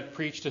minister had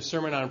preached a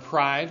sermon on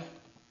pride,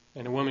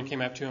 and a woman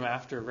came up to him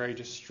after, very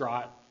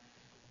distraught,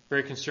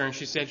 very concerned.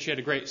 She said she had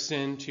a great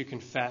sin to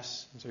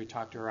confess. And so he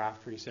talked to her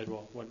after. He said,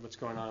 well, what's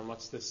going on?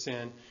 What's the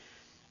sin?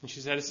 And she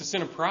said, it's the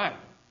sin of pride.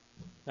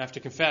 I have to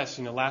confess,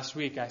 last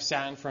week I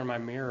sat in front of my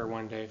mirror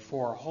one day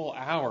for a whole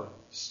hour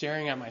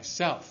staring at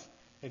myself,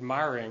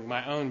 admiring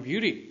my own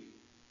beauty.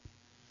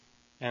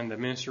 And the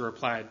minister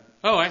replied,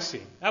 oh, I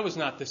see. That was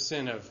not the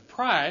sin of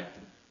pride.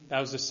 That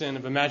was the sin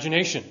of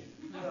imagination.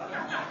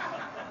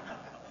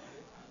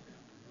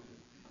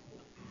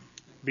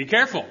 Be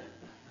careful.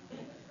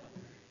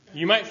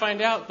 You might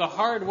find out the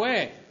hard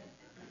way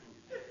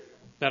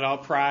that all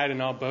pride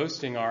and all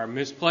boasting are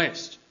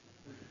misplaced.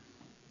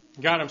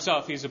 God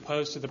himself, he's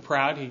opposed to the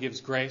proud. He gives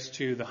grace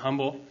to the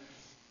humble.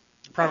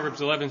 Proverbs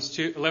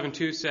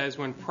 11:2 says,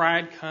 when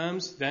pride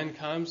comes, then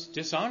comes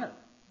dishonor.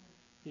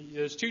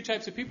 There's two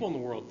types of people in the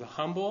world, the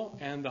humble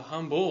and the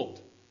humbled.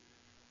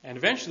 And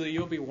eventually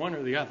you'll be one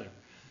or the other.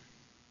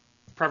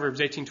 Proverbs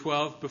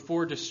 18:12,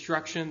 before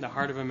destruction, the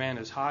heart of a man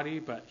is haughty,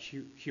 but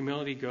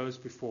humility goes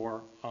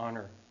before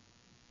honor.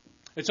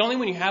 It's only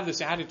when you have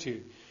this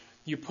attitude,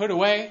 you put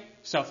away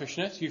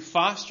selfishness, you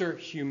foster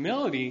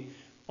humility,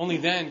 only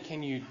then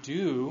can you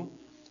do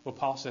what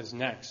Paul says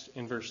next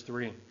in verse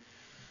 3.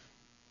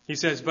 He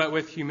says, but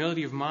with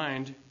humility of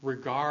mind,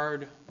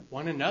 regard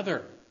one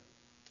another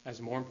as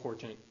more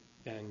important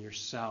than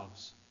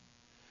yourselves.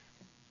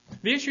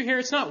 The issue here,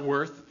 it's not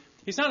worth.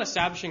 He's not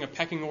establishing a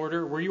pecking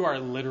order where you are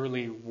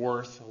literally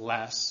worth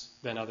less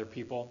than other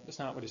people. That's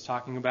not what he's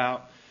talking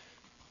about.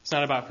 It's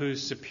not about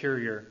who's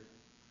superior.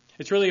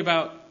 It's really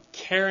about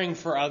caring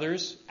for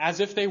others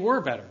as if they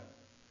were better.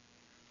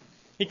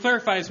 He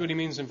clarifies what he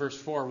means in verse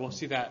 4. We'll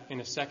see that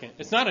in a second.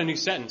 It's not a new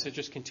sentence. It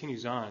just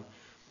continues on.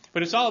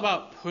 But it's all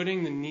about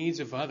putting the needs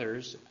of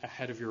others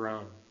ahead of your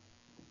own.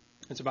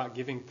 It's about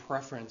giving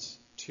preference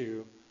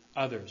to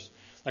others.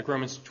 Like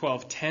Romans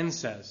 12:10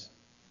 says,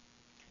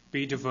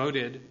 be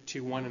devoted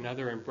to one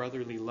another in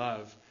brotherly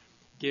love.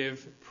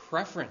 Give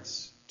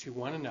preference to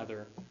one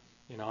another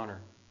in honor.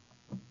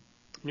 And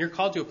you're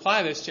called to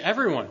apply this to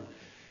everyone,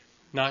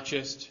 not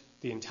just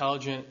the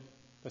intelligent,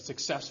 the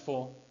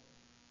successful,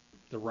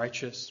 the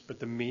righteous,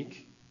 but the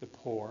meek, the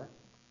poor,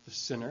 the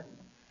sinner.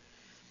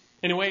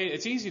 In a way,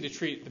 it's easy to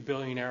treat the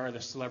billionaire or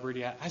the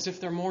celebrity as if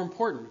they're more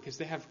important because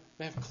they have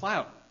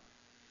clout.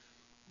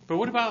 But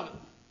what about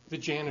the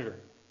janitor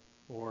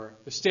or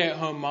the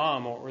stay-at-home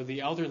mom or the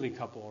elderly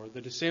couple or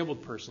the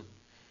disabled person?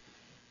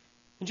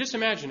 And just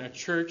imagine a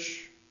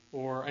church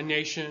or a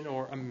nation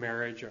or a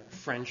marriage or a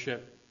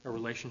friendship or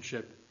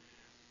relationship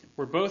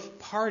where both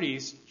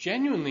parties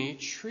genuinely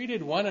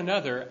treated one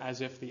another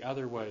as if the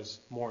other was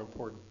more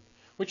important.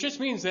 Which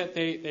just means that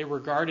they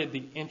regarded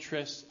the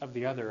interests of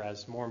the other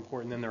as more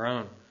important than their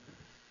own.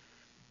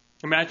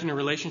 Imagine a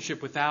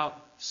relationship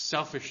without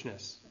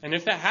selfishness. And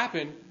if that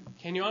happened,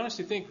 can you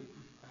honestly think,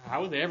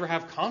 how would they ever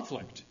have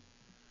conflict?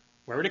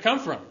 Where would it come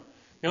from?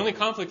 The only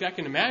conflict I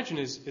can imagine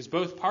is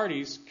both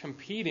parties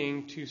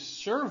competing to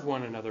serve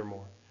one another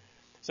more.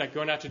 It's like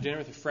going out to dinner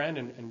with a friend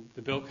and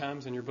the bill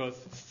comes and you're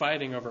both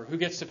fighting over who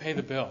gets to pay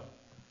the bill.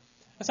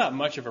 That's not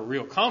much of a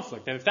real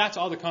conflict. And if that's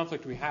all the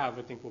conflict we have,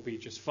 I think we'll be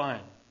just fine.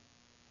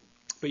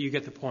 But you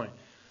get the point.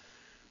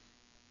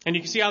 And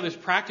you can see how this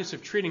practice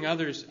of treating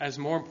others as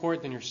more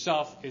important than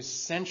yourself is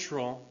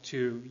central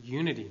to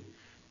unity,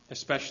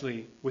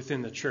 especially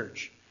within the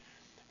church.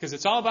 Because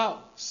it's all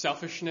about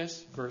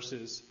selfishness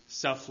versus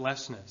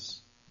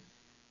selflessness.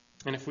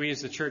 And if we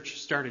as the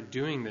church started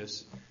doing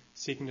this,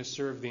 seeking to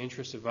serve the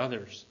interests of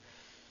others,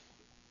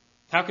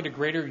 how could a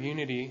greater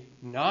unity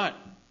not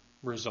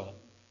result?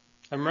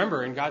 And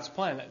remember, in God's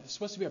plan, that it's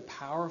supposed to be a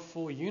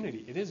powerful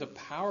unity. It is a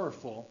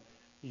powerful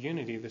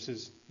unity. This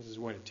is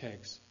what it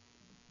takes.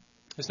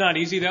 It's not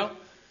easy, though.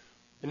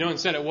 And no one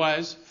said it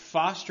was.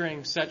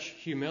 Fostering such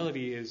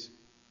humility is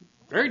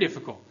very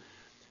difficult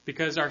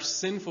because our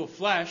sinful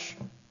flesh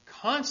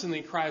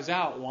constantly cries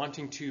out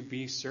wanting to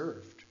be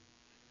served.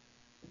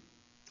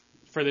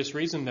 For this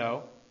reason,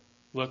 though,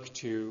 look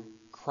to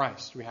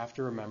Christ. We have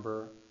to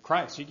remember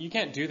Christ. You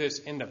can't do this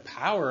in the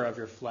power of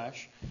your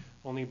flesh.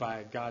 Only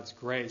by God's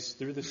grace,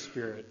 through the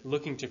Spirit,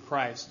 looking to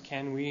Christ,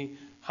 can we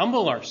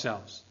humble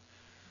ourselves.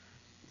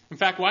 In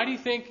fact, why do you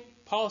think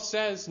Paul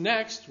says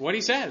next what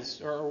he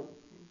says? Or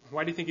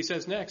why do you think he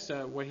says next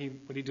what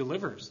he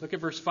delivers? Look at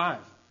verse 5.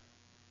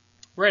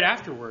 Right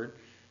afterward,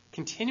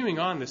 continuing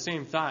on the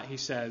same thought, he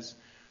says,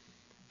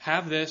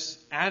 have this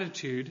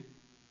attitude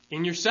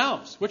in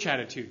yourselves. Which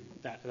attitude?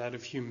 That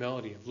of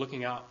humility, of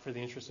looking out for the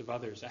interests of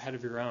others ahead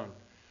of your own.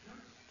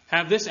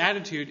 Have this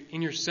attitude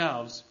in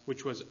yourselves,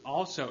 which was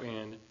also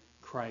in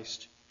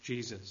Christ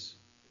Jesus,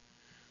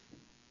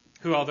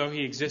 who, although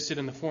he existed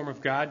in the form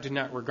of God, did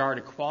not regard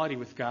equality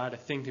with God a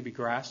thing to be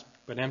grasped,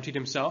 but emptied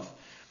himself,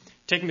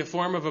 taking the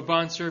form of a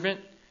bondservant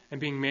and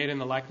being made in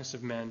the likeness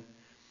of men.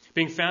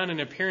 Being found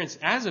in appearance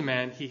as a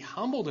man, he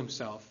humbled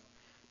himself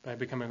by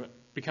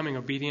becoming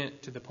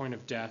obedient to the point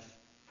of death,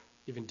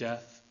 even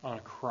death on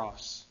a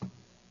cross.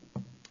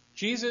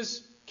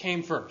 Jesus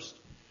came first.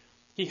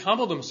 He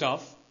humbled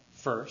himself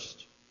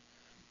first.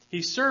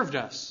 He served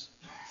us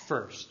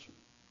first.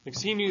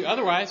 Because he knew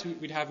otherwise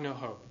we'd have no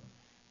hope.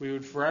 We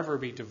would forever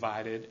be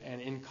divided and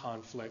in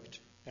conflict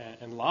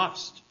and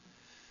lost.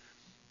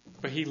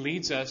 But he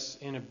leads us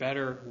in a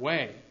better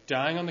way,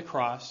 dying on the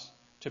cross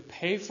to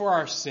pay for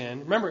our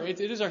sin. Remember, it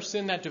is our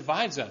sin that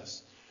divides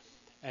us.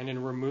 And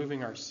in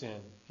removing our sin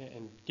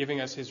and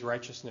giving us his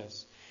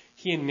righteousness,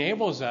 he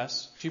enables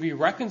us to be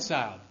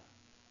reconciled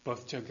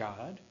both to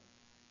God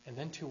and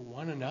then to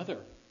one another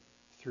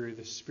through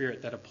the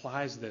Spirit that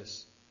applies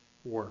this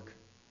work.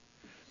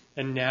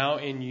 And now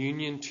in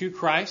union to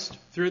Christ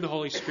through the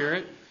Holy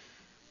Spirit,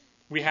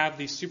 we have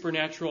the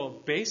supernatural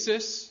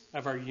basis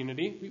of our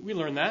unity. We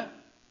learn that.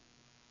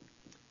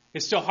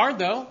 It's still hard,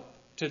 though,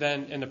 to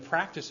then, in the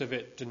practice of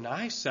it,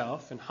 deny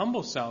self and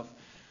humble self,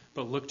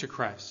 but look to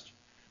Christ,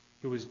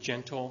 who was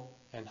gentle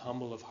and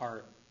humble of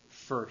heart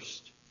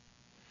first.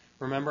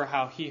 Remember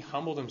how he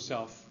humbled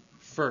himself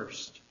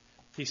first.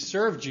 He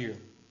served you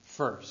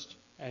first.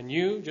 And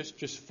you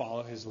just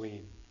follow his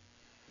lead.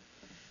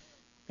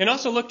 And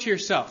also look to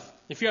yourself.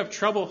 If you have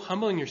trouble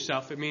humbling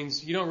yourself, it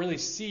means you don't really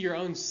see your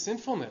own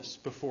sinfulness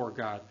before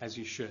God as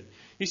you should.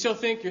 You still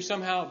think you're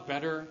somehow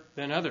better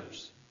than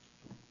others.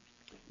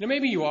 Now,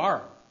 maybe you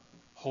are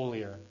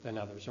holier than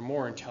others, or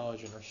more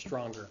intelligent, or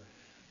stronger.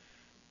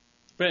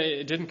 But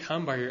it didn't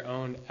come by your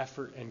own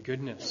effort and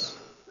goodness.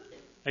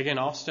 Again,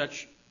 all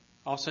such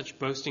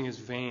boasting is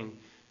vain,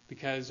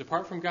 because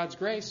apart from God's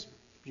grace,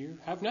 you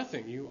have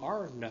nothing. You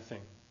are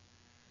nothing.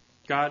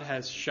 God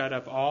has shut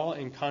up all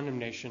in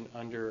condemnation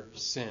under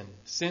sin.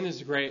 Sin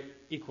is a great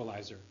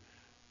equalizer.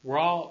 We're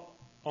all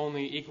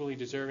only equally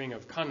deserving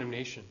of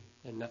condemnation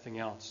and nothing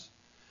else.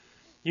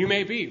 You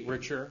may be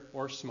richer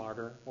or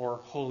smarter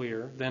or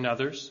holier than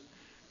others,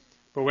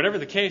 but whatever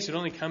the case, it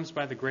only comes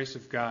by the grace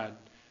of God.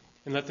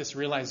 And let this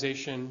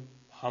realization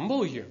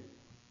humble you.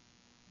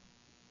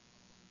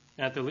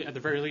 At the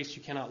very least,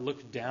 you cannot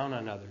look down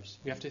on others.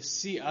 You have to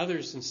see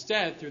others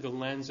instead through the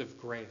lens of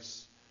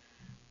grace.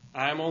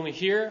 I'm only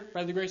here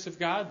by the grace of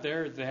God.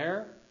 They're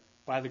there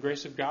by the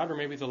grace of God, or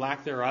maybe the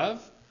lack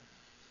thereof.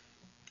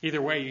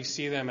 Either way, you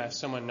see them as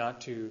someone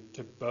not to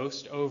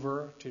boast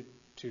over,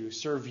 to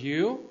serve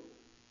you,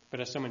 but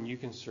as someone you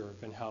can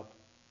serve and help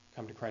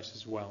come to Christ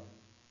as well.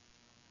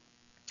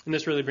 And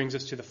this really brings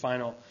us to the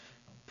final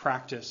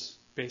practice,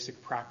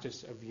 basic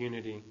practice of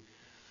unity.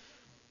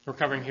 We're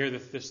covering here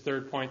this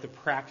third point, the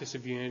practice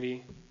of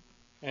unity.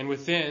 And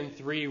within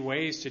 3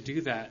 ways to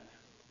do that: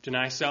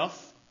 deny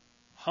self,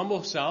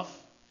 humble self,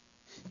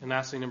 and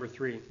lastly, number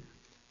 3,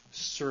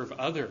 serve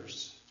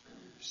others.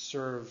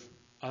 Serve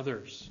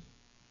others.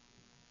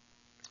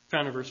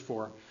 Found in verse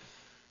 4.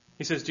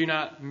 He says, do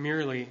not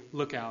merely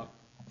look out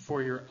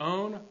for your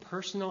own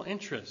personal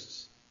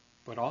interests,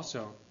 but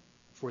also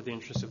for the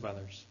interests of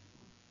others.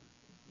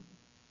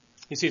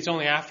 You see, it's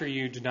only after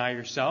you deny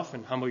yourself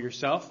and humble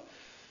yourself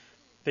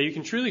that you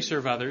can truly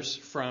serve others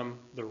from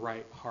the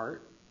right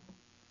heart.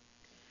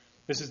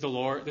 This is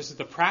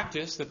the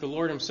practice that the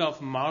Lord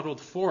himself modeled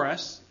for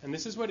us, and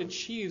this is what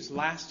achieves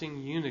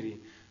lasting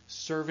unity,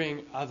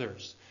 serving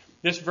others.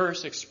 This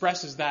verse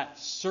expresses that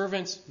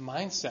servant's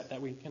mindset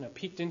that we kind of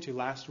peeked into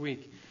last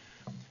week.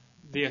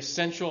 The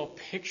essential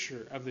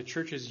picture of the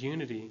church's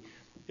unity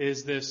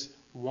is this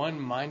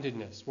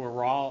one-mindedness, where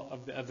we're all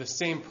of the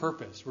same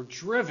purpose. We're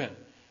driven,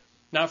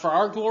 not for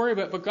our glory,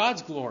 but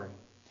God's glory.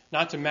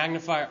 Not to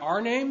magnify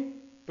our name,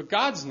 but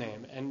God's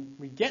name. And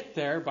we get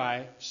there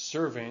by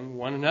serving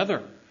one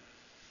another.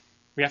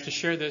 We have to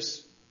share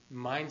this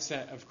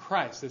mindset of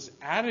Christ, this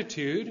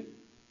attitude,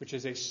 which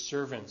is a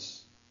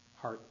servant's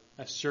heart,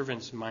 a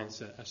servant's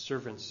mindset, a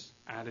servant's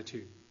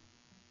attitude.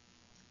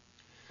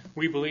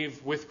 We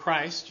believe with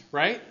Christ,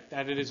 right,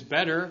 that it is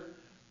better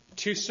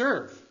to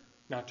serve,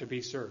 not to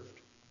be served.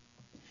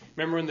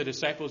 Remember when the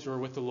disciples were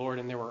with the Lord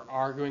and they were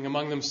arguing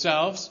among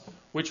themselves,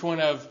 which one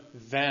of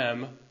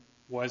them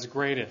was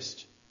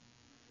greatest?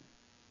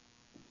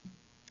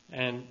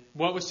 And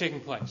what was taking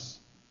place?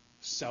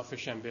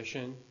 Selfish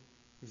ambition,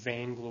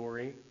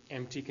 vainglory,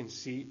 empty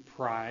conceit,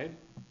 pride,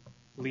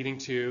 leading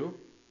to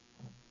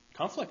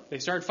conflict. They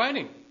started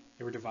fighting.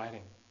 They were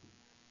dividing.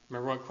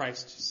 Remember what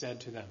Christ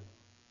said to them.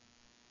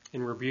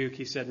 In rebuke,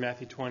 he said,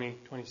 Matthew 20,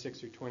 26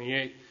 through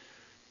 28,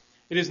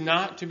 it is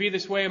not to be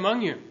this way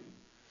among you,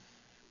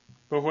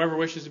 but whoever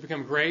wishes to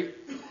become great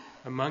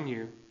among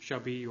you shall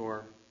be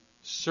your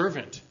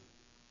servant.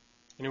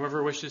 And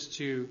whoever wishes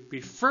to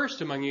be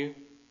first among you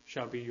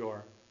shall be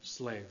your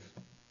slave.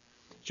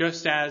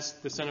 Just as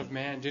the Son of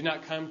Man did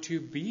not come to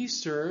be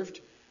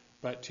served,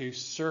 but to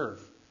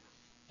serve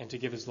and to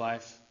give his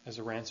life as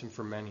a ransom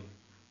for many.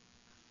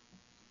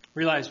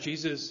 Realize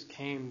Jesus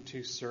came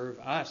to serve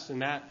us,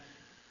 and that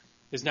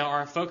is now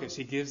our focus.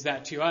 He gives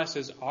that to us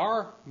as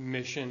our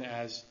mission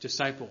as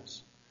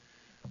disciples.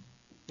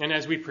 And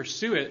as we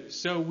pursue it,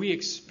 so we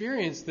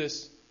experience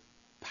this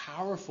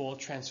powerful,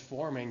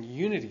 transforming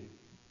unity.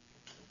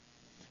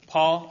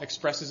 Paul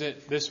expresses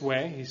it this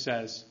way. He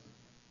says,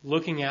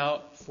 looking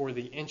out for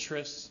the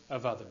interests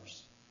of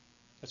others.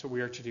 That's what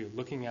we are to do,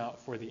 looking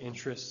out for the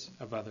interests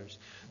of others.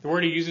 The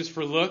word he uses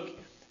for look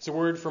is a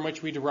word from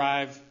which we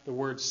derive the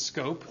word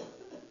scope.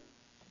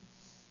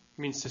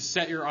 It means to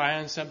set your eye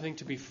on something,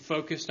 to be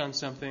focused on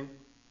something.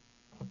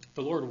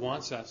 The Lord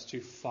wants us to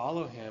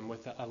follow him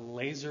with a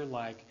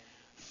laser-like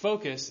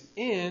focus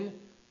in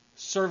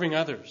serving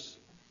others,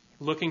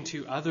 looking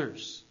to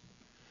others.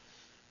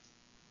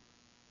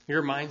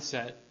 Your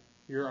mindset,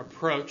 your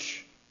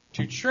approach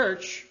to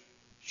church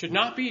should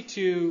not be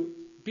to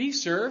be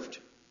served,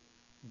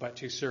 but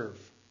to serve.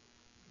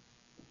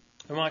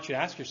 I want you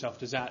to ask yourself,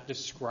 does that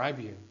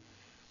describe you?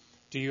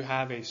 Do you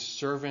have a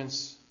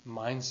servant's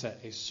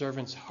mindset, a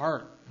servant's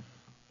heart,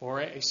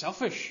 or a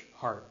selfish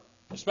heart,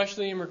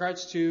 especially in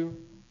regards to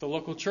the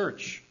local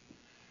church?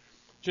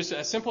 Just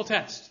a simple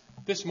test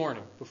this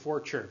morning before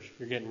church.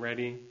 You're getting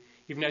ready,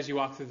 even as you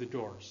walk through the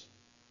doors.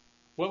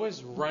 What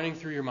was running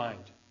through your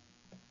mind?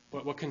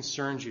 What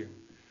concerned you?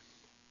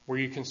 Were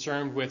you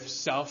concerned with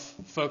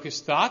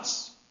self-focused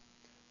thoughts?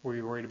 Were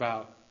you worried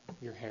about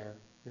your hair,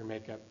 your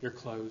makeup, your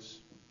clothes,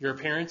 your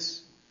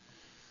appearance?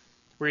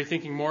 Were you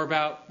thinking more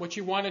about what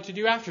you wanted to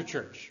do after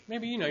church?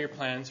 Maybe you know your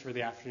plans for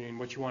the afternoon,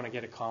 what you want to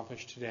get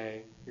accomplished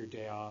today, your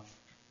day off.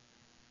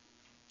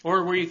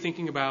 Or were you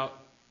thinking about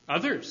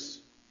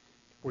others?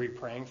 Were you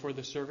praying for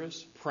the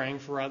service, praying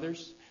for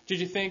others?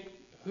 Did you think,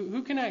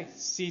 who can I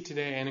see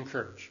today and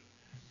encourage?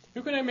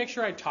 Who can I make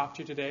sure I talk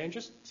to today and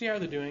just see how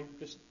they're doing,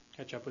 just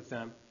catch up with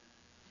them?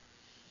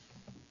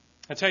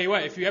 I'll tell you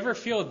what, if you ever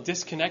feel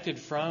disconnected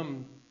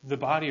from the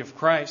body of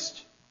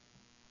Christ,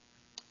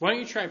 why don't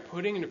you try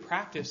putting into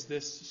practice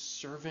this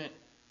servant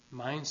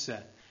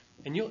mindset?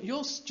 And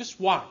you'll just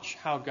watch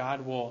how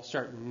God will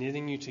start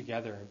knitting you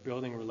together,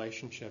 building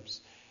relationships.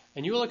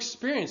 And you will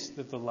experience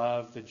the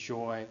love, the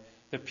joy,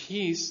 the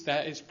peace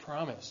that is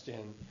promised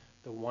in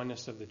the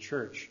oneness of the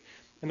church.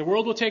 And the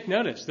world will take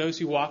notice. Those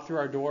who walk through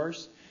our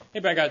doors, hey,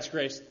 by God's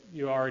grace,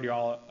 you are already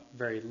all a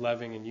very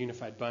loving and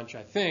unified bunch,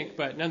 I think.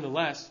 But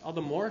nonetheless, all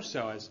the more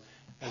so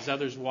as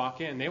others walk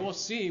in, they will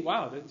see,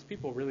 wow, these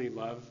people really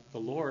love the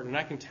Lord. And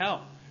I can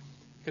tell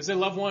because they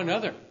love one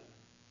another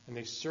and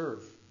they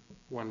serve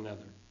one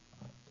another.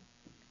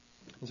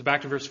 And so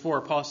back to verse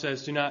 4, Paul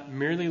says, do not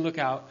merely look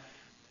out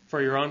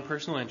for your own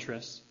personal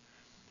interests,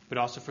 but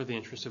also for the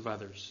interests of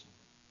others.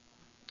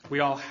 We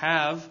all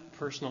have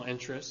personal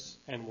interests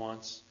and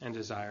wants and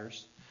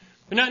desires.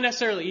 They're not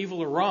necessarily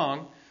evil or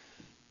wrong,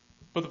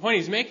 but the point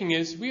he's making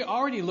is we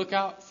already look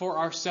out for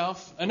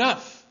ourselves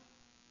enough.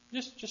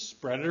 Just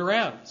spread it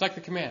around. It's like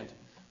the command,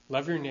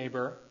 love your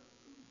neighbor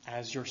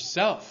as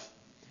yourself.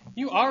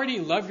 You already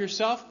love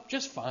yourself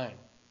just fine,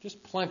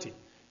 just plenty.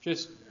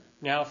 Just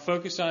now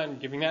focus on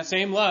giving that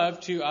same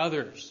love to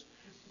others.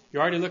 You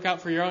already look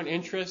out for your own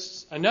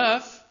interests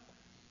enough.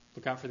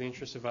 Look out for the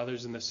interests of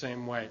others in the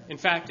same way. In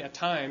fact, at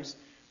times,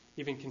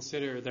 even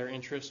consider their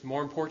interests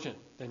more important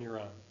than your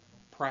own.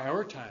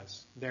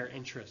 Prioritize their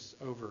interests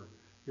over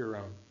your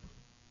own.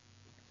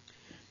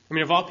 I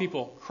mean, of all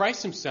people,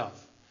 Christ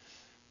himself,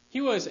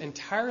 he was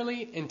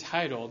entirely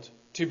entitled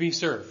to be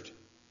served.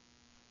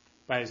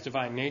 By his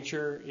divine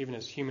nature, even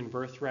his human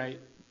birthright,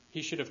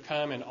 he should have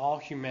come and all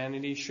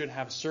humanity should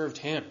have served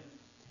him.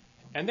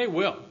 And they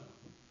will.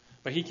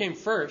 But he came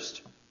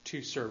first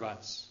to serve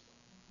us.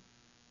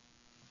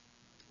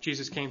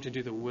 Jesus came to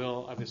do the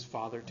will of his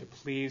Father, to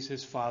please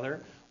his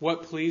Father.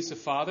 What pleased the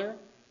Father?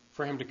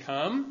 For him to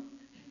come,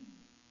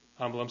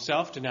 humble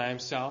himself, deny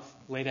himself,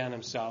 lay down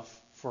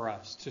himself for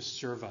us, to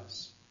serve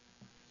us.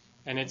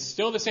 And it's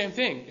still the same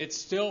thing. It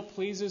still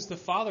pleases the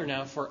Father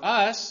now for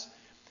us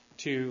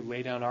to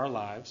lay down our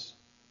lives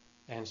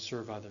and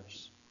serve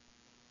others.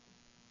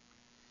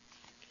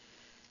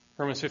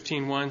 Romans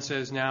 15:1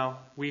 says, now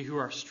we who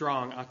are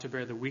strong ought to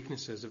bear the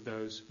weaknesses of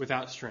those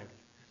without strength,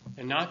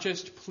 and not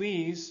just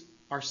please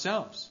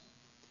ourselves.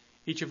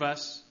 Each of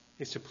us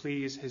is to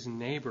please his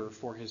neighbor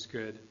for his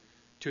good,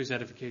 to his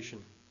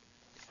edification.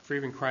 For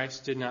even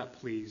Christ did not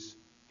please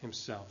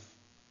himself.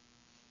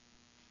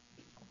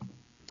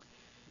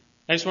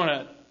 I just want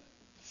to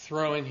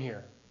throw in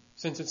here,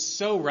 since it's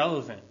so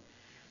relevant,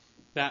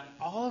 that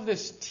all of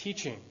this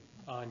teaching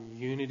on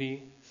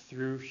unity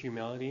through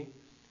humility,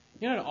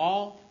 it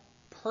all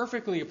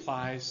perfectly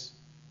applies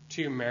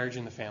to marriage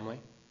and the family.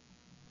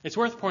 It's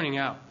worth pointing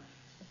out.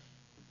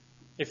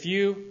 If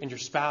you and your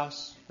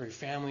spouse or your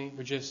family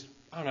would just,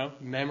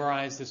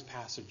 memorize this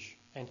passage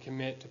and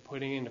commit to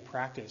putting it into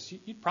practice,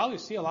 you'd probably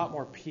see a lot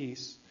more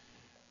peace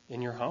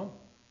in your home.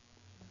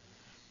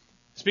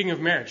 Speaking of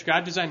marriage,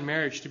 God designed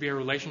marriage to be a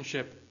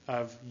relationship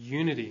of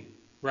unity,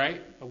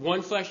 right? A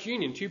one flesh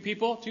union. Two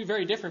people, two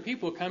very different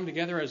people come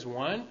together as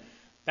one.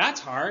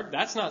 That's hard.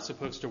 That's not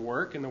supposed to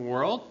work in the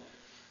world.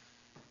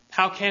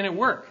 How can it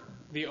work?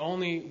 The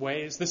only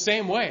way is the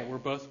same way, where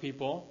both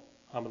people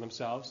humble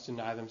themselves,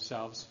 deny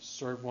themselves,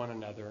 serve one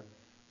another,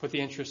 put the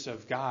interests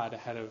of God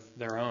ahead of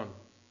their own.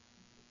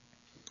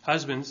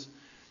 Husbands,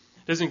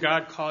 doesn't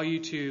God call you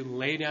to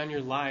lay down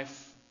your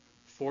life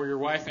for your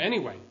wife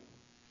anyway?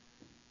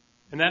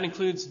 And that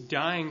includes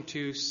dying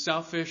to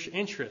selfish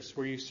interests,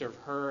 where you serve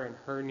her and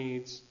her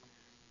needs.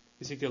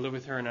 You seek to live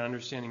with her in an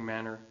understanding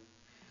manner.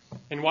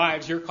 And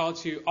wives, you're called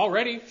to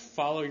already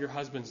follow your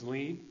husband's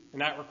lead,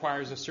 and that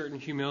requires a certain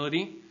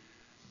humility.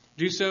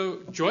 Do so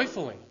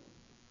joyfully.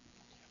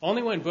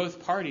 Only when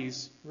both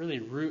parties really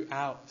root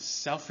out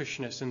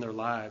selfishness in their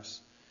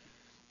lives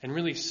and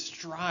really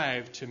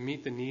strive to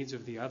meet the needs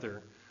of the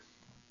other,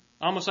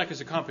 almost like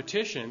as a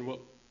competition, well,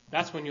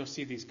 that's when you'll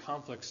see these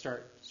conflicts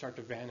start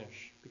to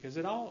vanish, because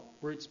it all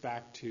roots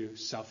back to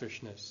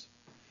selfishness.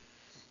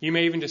 You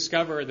may even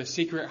discover the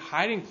secret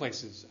hiding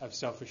places of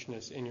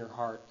selfishness in your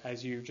heart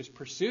as you just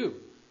pursue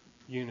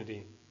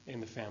unity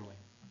in the family.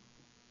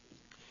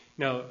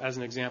 As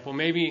an example,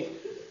 maybe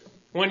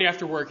one day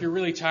after work, you're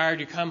really tired,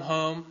 you come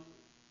home,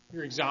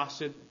 you're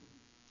exhausted.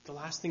 The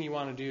last thing you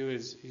want to do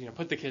is,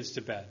 put the kids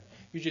to bed.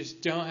 You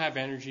just don't have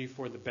energy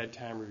for the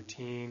bedtime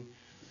routine.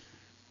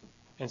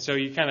 And so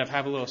you kind of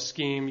have a little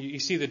scheme. You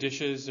see the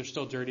dishes, they're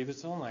still dirty.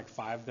 There's only like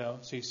 5 though.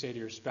 So you say to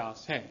your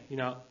spouse, hey,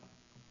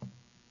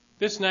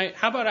 this night,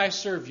 how about I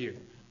serve you?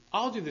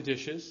 I'll do the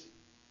dishes.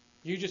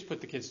 You just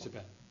put the kids to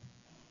bed.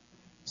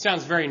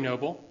 Sounds very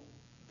noble,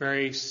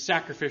 very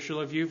sacrificial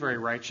of you, very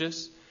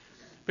righteous.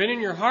 But in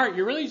your heart,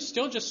 you're really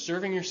still just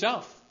serving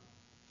yourself.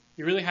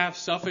 You really have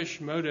selfish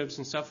motives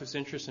and selfish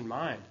interests in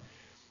mind.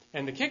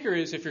 And the kicker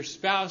is, if your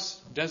spouse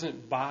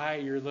doesn't buy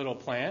your little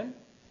plan,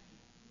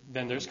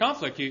 then there's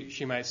conflict.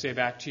 She might say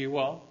back to you,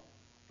 well,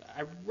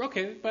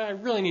 okay, but I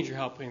really need your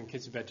help putting the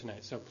kids to bed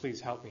tonight, so please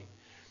help me.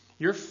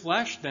 Your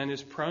flesh then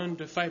is prone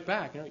to fight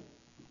back.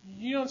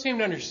 You don't seem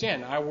to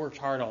understand. I worked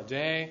hard all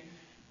day.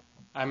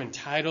 I'm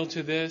entitled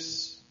to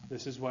this.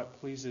 This is what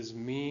pleases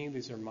me.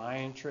 These are my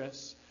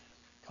interests.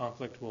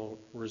 Conflict will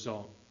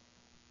result.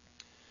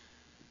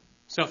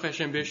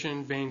 Selfish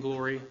ambition,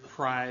 vainglory,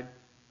 pride.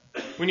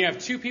 When you have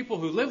two people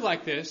who live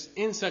like this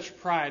in such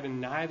pride and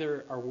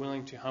neither are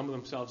willing to humble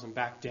themselves and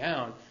back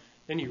down,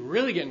 then you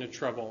really get into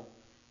trouble.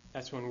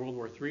 That's when World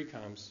War III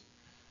comes.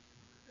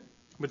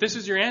 But this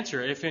is your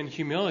answer. If in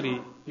humility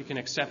you can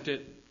accept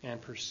it and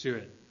pursue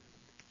it.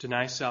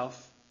 Deny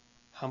self,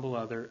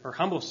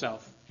 humble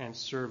self, and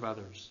serve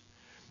others.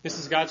 This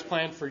is God's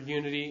plan for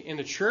unity in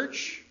the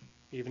church,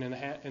 even in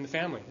the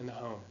family, in the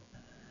home.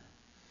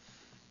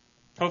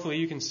 Hopefully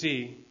you can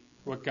see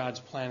what God's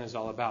plan is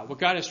all about, what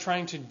God is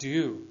trying to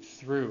do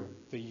through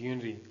the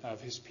unity of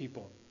his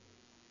people.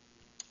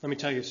 Let me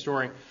tell you a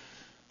story.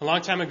 A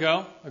long time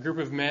ago, a group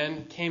of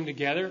men came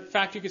together. In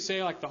fact, you could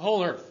say like the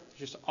whole earth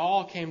just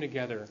all came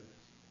together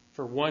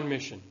for one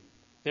mission.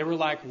 They were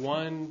like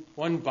one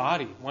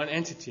body, one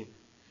entity.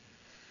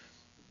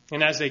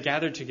 And as they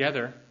gathered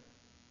together,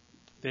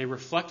 they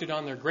reflected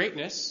on their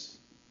greatness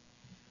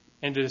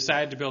and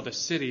decided to build a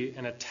city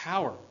and a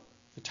tower,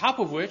 the top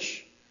of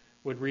which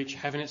would reach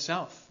heaven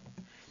itself.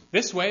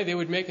 This way, they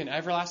would make an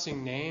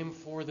everlasting name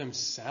for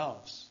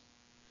themselves.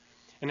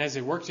 And as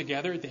they worked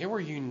together, they were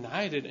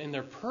united in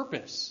their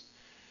purpose.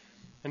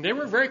 And they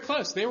were very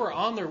close. They were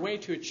on their way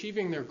to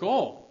achieving their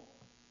goal.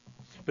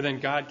 But then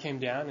God came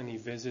down and he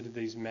visited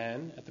these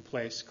men at the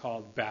place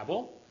called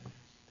Babel.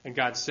 And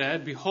God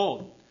said,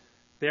 behold,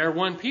 they are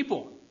one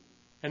people,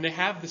 and they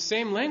have the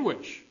same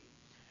language.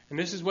 And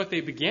this is what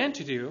they began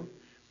to do.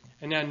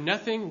 And now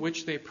nothing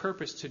which they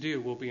purpose to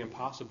do will be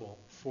impossible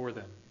for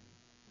them.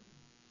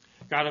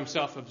 God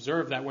himself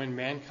observed that when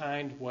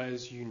mankind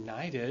was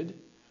united,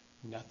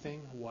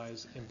 nothing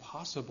was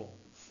impossible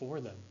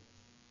for them.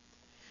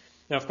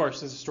 Now, of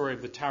course, this is the story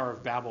of the Tower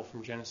of Babel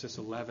from Genesis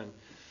 11.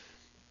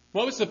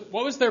 What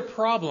was their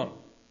problem?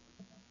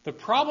 The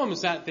problem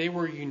is that they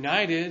were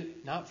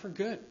united not for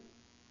good,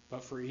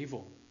 but for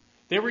evil.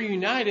 They were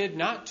united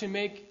not to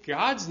make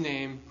God's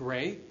name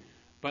great,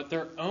 but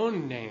their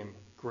own name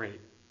great.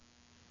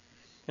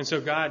 And so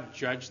God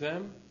judged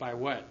them by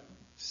what?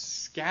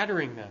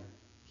 Scattering them.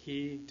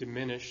 He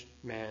diminished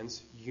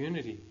man's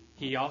unity.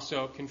 He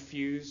also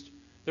confused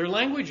their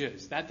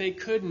languages, that they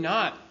could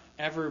not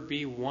ever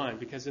be one,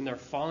 because in their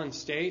fallen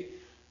state,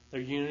 their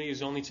unity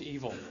is only to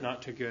evil,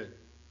 not to good.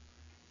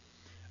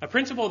 A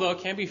principle, though,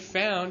 can be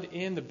found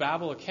in the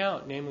Babel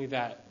account, namely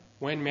that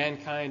when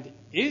mankind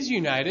is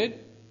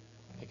united,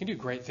 they can do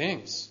great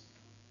things.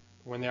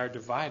 When they are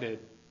divided,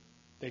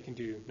 they can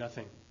do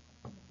nothing.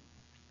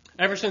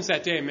 Ever since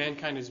that day,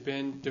 mankind has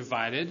been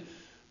divided,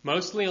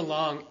 mostly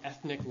along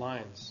ethnic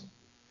lines.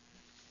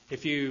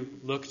 If you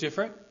look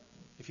different,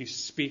 if you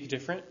speak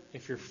different,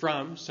 if you're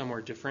from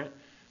somewhere different,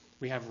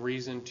 we have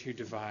reason to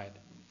divide.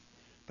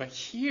 But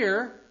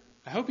here,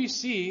 I hope you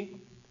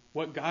see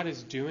what God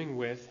is doing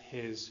with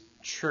his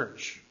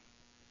church.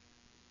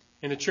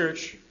 In the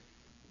church,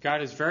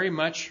 God is very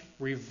much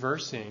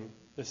reversing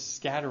the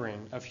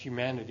scattering of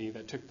humanity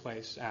that took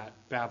place at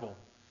Babel.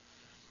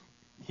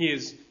 He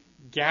is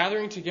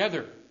gathering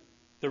together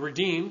the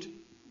redeemed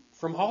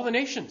from all the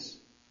nations,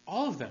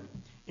 all of them,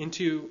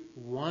 into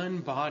one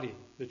body,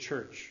 the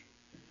church.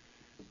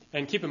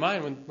 And keep in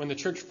mind, when the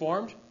church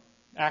formed,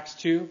 Acts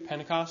 2,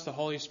 Pentecost, the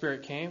Holy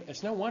Spirit came,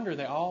 it's no wonder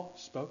they all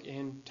spoke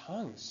in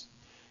tongues.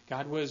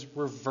 God was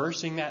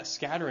reversing that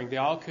scattering. They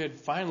all could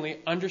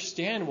finally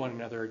understand one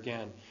another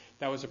again.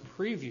 That was a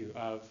preview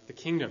of the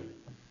kingdom.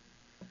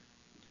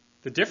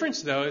 The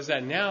difference, though, is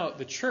that now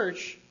the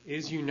church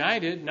is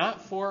united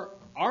not for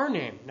our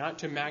name, not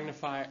to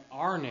magnify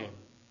our name.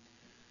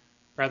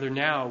 Rather,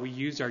 now we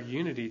use our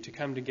unity to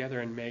come together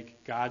and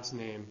make God's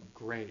name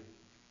great.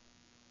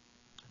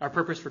 Our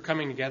purpose for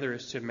coming together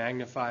is to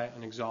magnify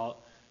and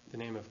exalt the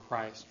name of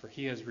Christ, for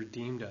he has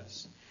redeemed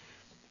us.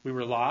 We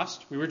were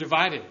lost. We were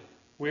divided.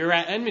 We were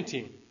at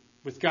enmity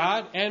with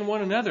God and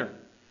one another.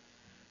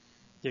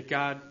 Yet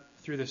God,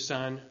 through the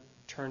Son,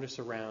 turned us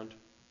around.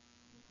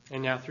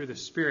 And now through the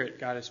Spirit,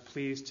 God is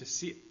pleased to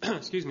see,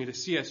 to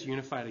see us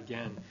unified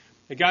again.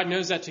 And God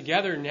knows that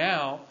together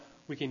now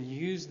we can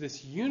use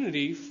this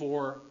unity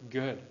for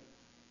good,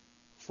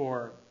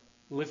 for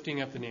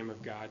lifting up the name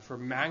of God, for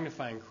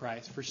magnifying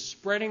Christ, for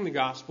spreading the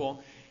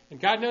gospel. And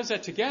God knows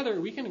that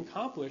together we can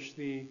accomplish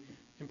the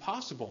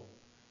impossible.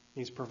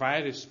 He's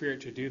provided his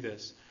Spirit to do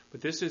this. But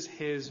this is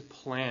his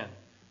plan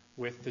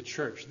with the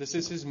church. This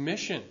is his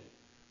mission.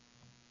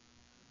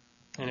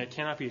 And it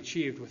cannot be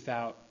achieved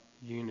without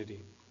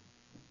unity.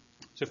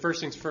 So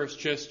first things first,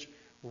 just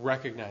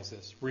recognize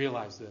this,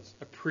 realize this,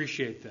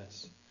 appreciate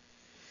this.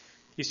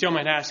 You still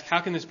might ask, how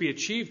can this be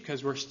achieved?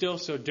 Because we're still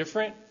so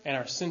different and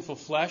our sinful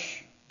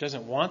flesh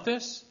doesn't want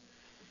this.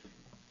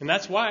 And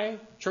that's why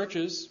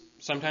churches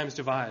sometimes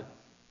divide.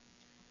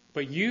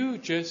 But you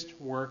just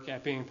work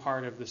at being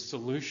part of the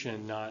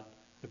solution, not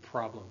the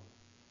problem.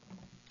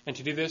 And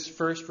to do this,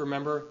 first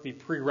remember the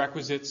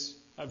prerequisites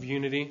of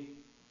unity.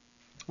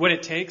 What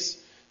it takes: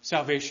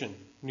 salvation,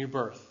 new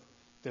birth,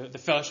 the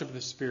fellowship of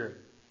the Spirit,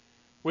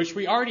 which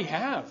we already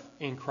have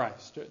in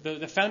Christ.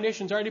 The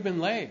foundation's already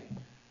been laid.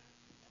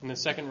 And then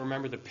second,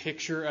 remember the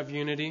picture of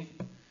unity.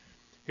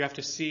 You have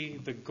to see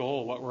the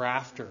goal, what we're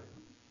after.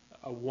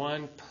 A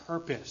one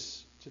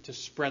purpose to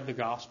spread the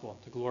gospel,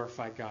 to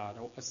glorify God.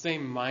 A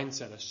same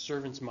mindset, a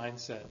servant's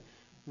mindset,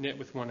 knit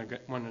with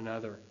one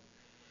another.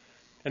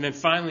 And then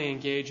finally,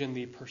 engage in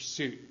the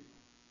pursuit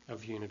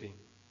of unity.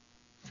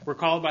 We're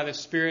called by the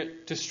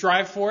Spirit to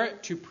strive for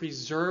it, to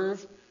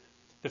preserve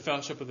the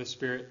fellowship of the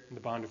Spirit and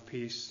the bond of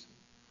peace.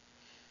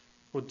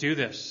 We'll do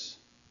this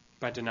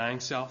by denying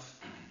self,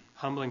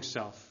 humbling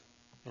self,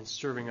 and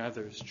serving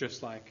others,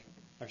 just like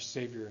our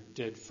Savior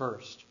did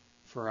first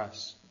for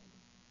us.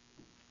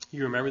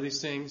 You remember these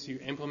things, you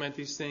implement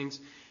these things,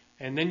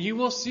 and then you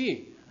will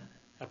see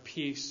a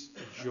peace,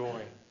 a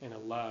joy, and a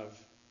love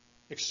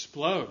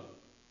explode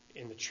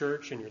in the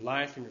church, in your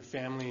life, in your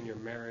family, in your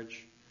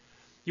marriage.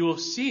 You will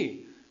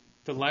see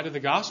the light of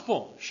the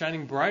gospel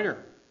shining brighter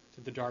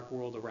to the dark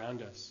world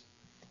around us.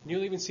 And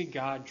you'll even see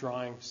God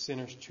drawing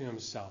sinners to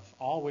himself,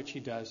 all which he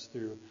does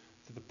through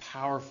the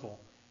powerful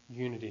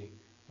unity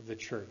of the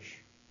church.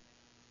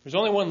 There's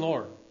only one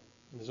Lord,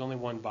 and there's only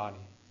one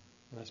body.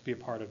 And let's be a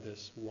part of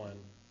this one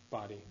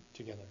body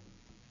together.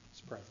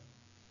 Let's pray.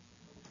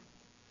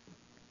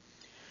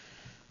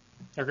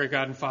 Our great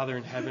God and Father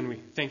in heaven, we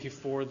thank you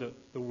for the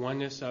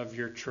oneness of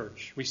your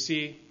church. We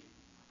see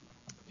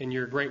in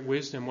your great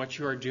wisdom what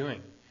you are doing.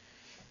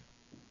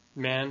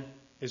 Man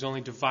is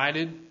only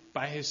divided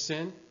by his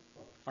sin.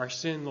 Our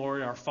sin,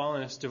 Lord, our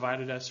fallenness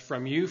divided us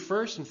from you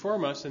first and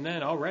foremost, and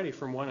then already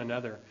from one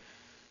another.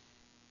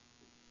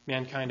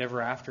 Mankind ever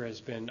after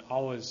has been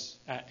always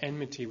at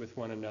enmity with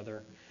one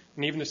another.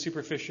 And even the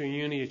superficial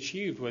unity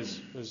achieved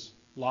was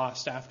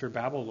lost after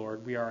Babel,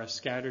 Lord. We are a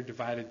scattered,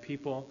 divided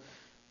people,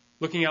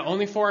 looking out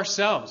only for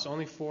ourselves,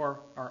 only for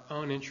our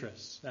own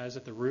interests. That is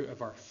at the root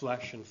of our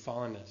flesh and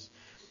fallenness.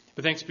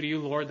 But thanks be to you,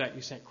 Lord, that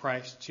you sent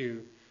Christ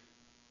to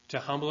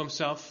humble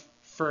himself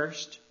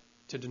first,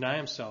 to deny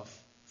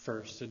himself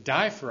first, to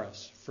die for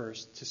us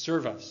first, to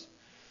serve us,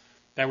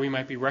 that we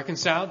might be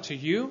reconciled to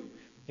you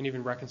and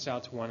even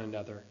reconciled to one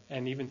another.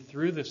 And even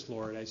through this,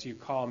 Lord, as you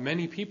call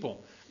many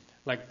people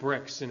like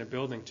bricks in a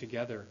building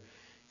together,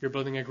 you're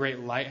building a great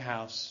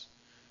lighthouse,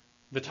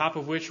 the top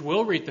of which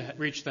will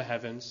reach the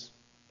heavens,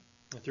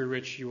 through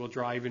which you will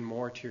draw even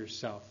more to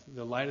yourself.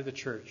 The light of the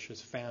church is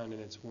found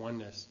in its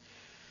oneness.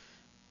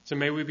 So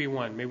may we be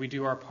one. May we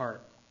do our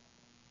part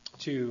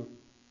to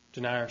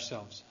deny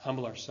ourselves,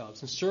 humble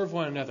ourselves, and serve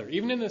one another.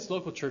 Even in this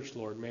local church,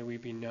 Lord, may we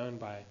be known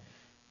by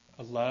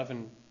a love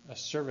and a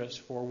service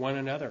for one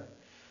another.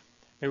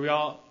 May we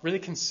all really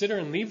consider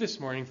and leave this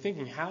morning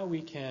thinking how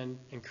we can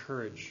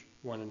encourage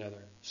one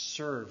another,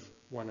 serve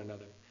one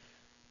another,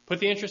 put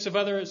the interests of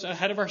others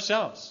ahead of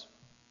ourselves.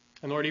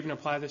 And Lord, even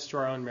apply this to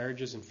our own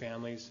marriages and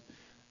families.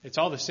 It's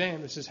all the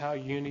same. This is how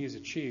unity is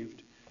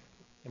achieved.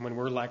 And when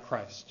we're like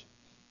Christ,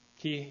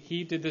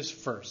 He did this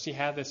first. He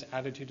had this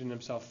attitude in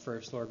himself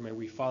first. Lord, may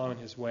we follow in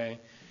his way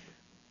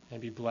and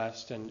be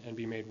blessed and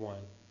be made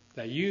one.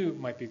 That you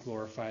might be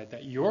glorified,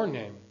 that your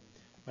name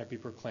might be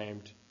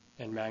proclaimed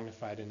and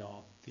magnified in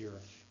all the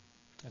earth.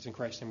 As in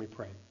Christ's name we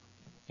pray.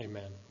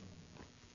 Amen.